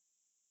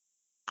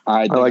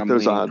 I like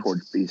those odds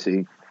towards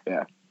BC.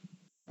 Yeah.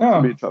 Oh,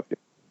 be a tough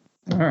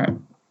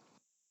game.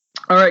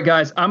 All right,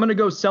 guys. I'm gonna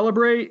go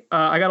celebrate.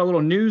 I got a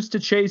little news to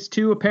chase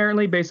too,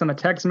 apparently, based on a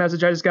text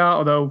message I just got.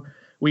 Although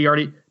we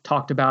already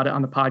talked about it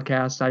on the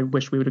podcast, I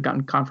wish we would have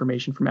gotten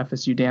confirmation from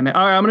FSU. Damn it!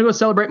 All right, I'm gonna go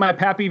celebrate my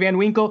Pappy Van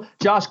Winkle.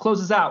 Josh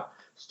closes out.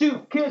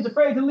 Stoop, kids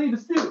afraid to leave the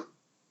stoop.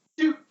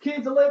 Stoop,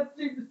 kids afraid to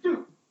leave the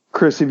stoop.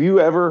 Chris, have you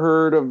ever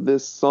heard of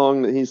this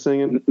song that he's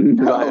singing?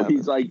 No,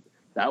 he's like,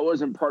 that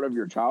wasn't part of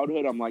your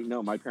childhood? I'm like,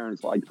 no, my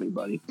parents liked me,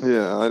 buddy.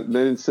 Yeah,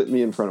 they didn't sit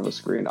me in front of a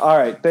screen. All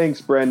right,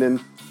 thanks,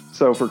 Brendan.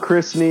 So for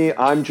Chris Nee,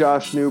 I'm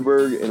Josh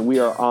Newberg, and we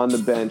are on the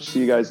bench. See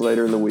you guys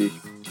later in the week.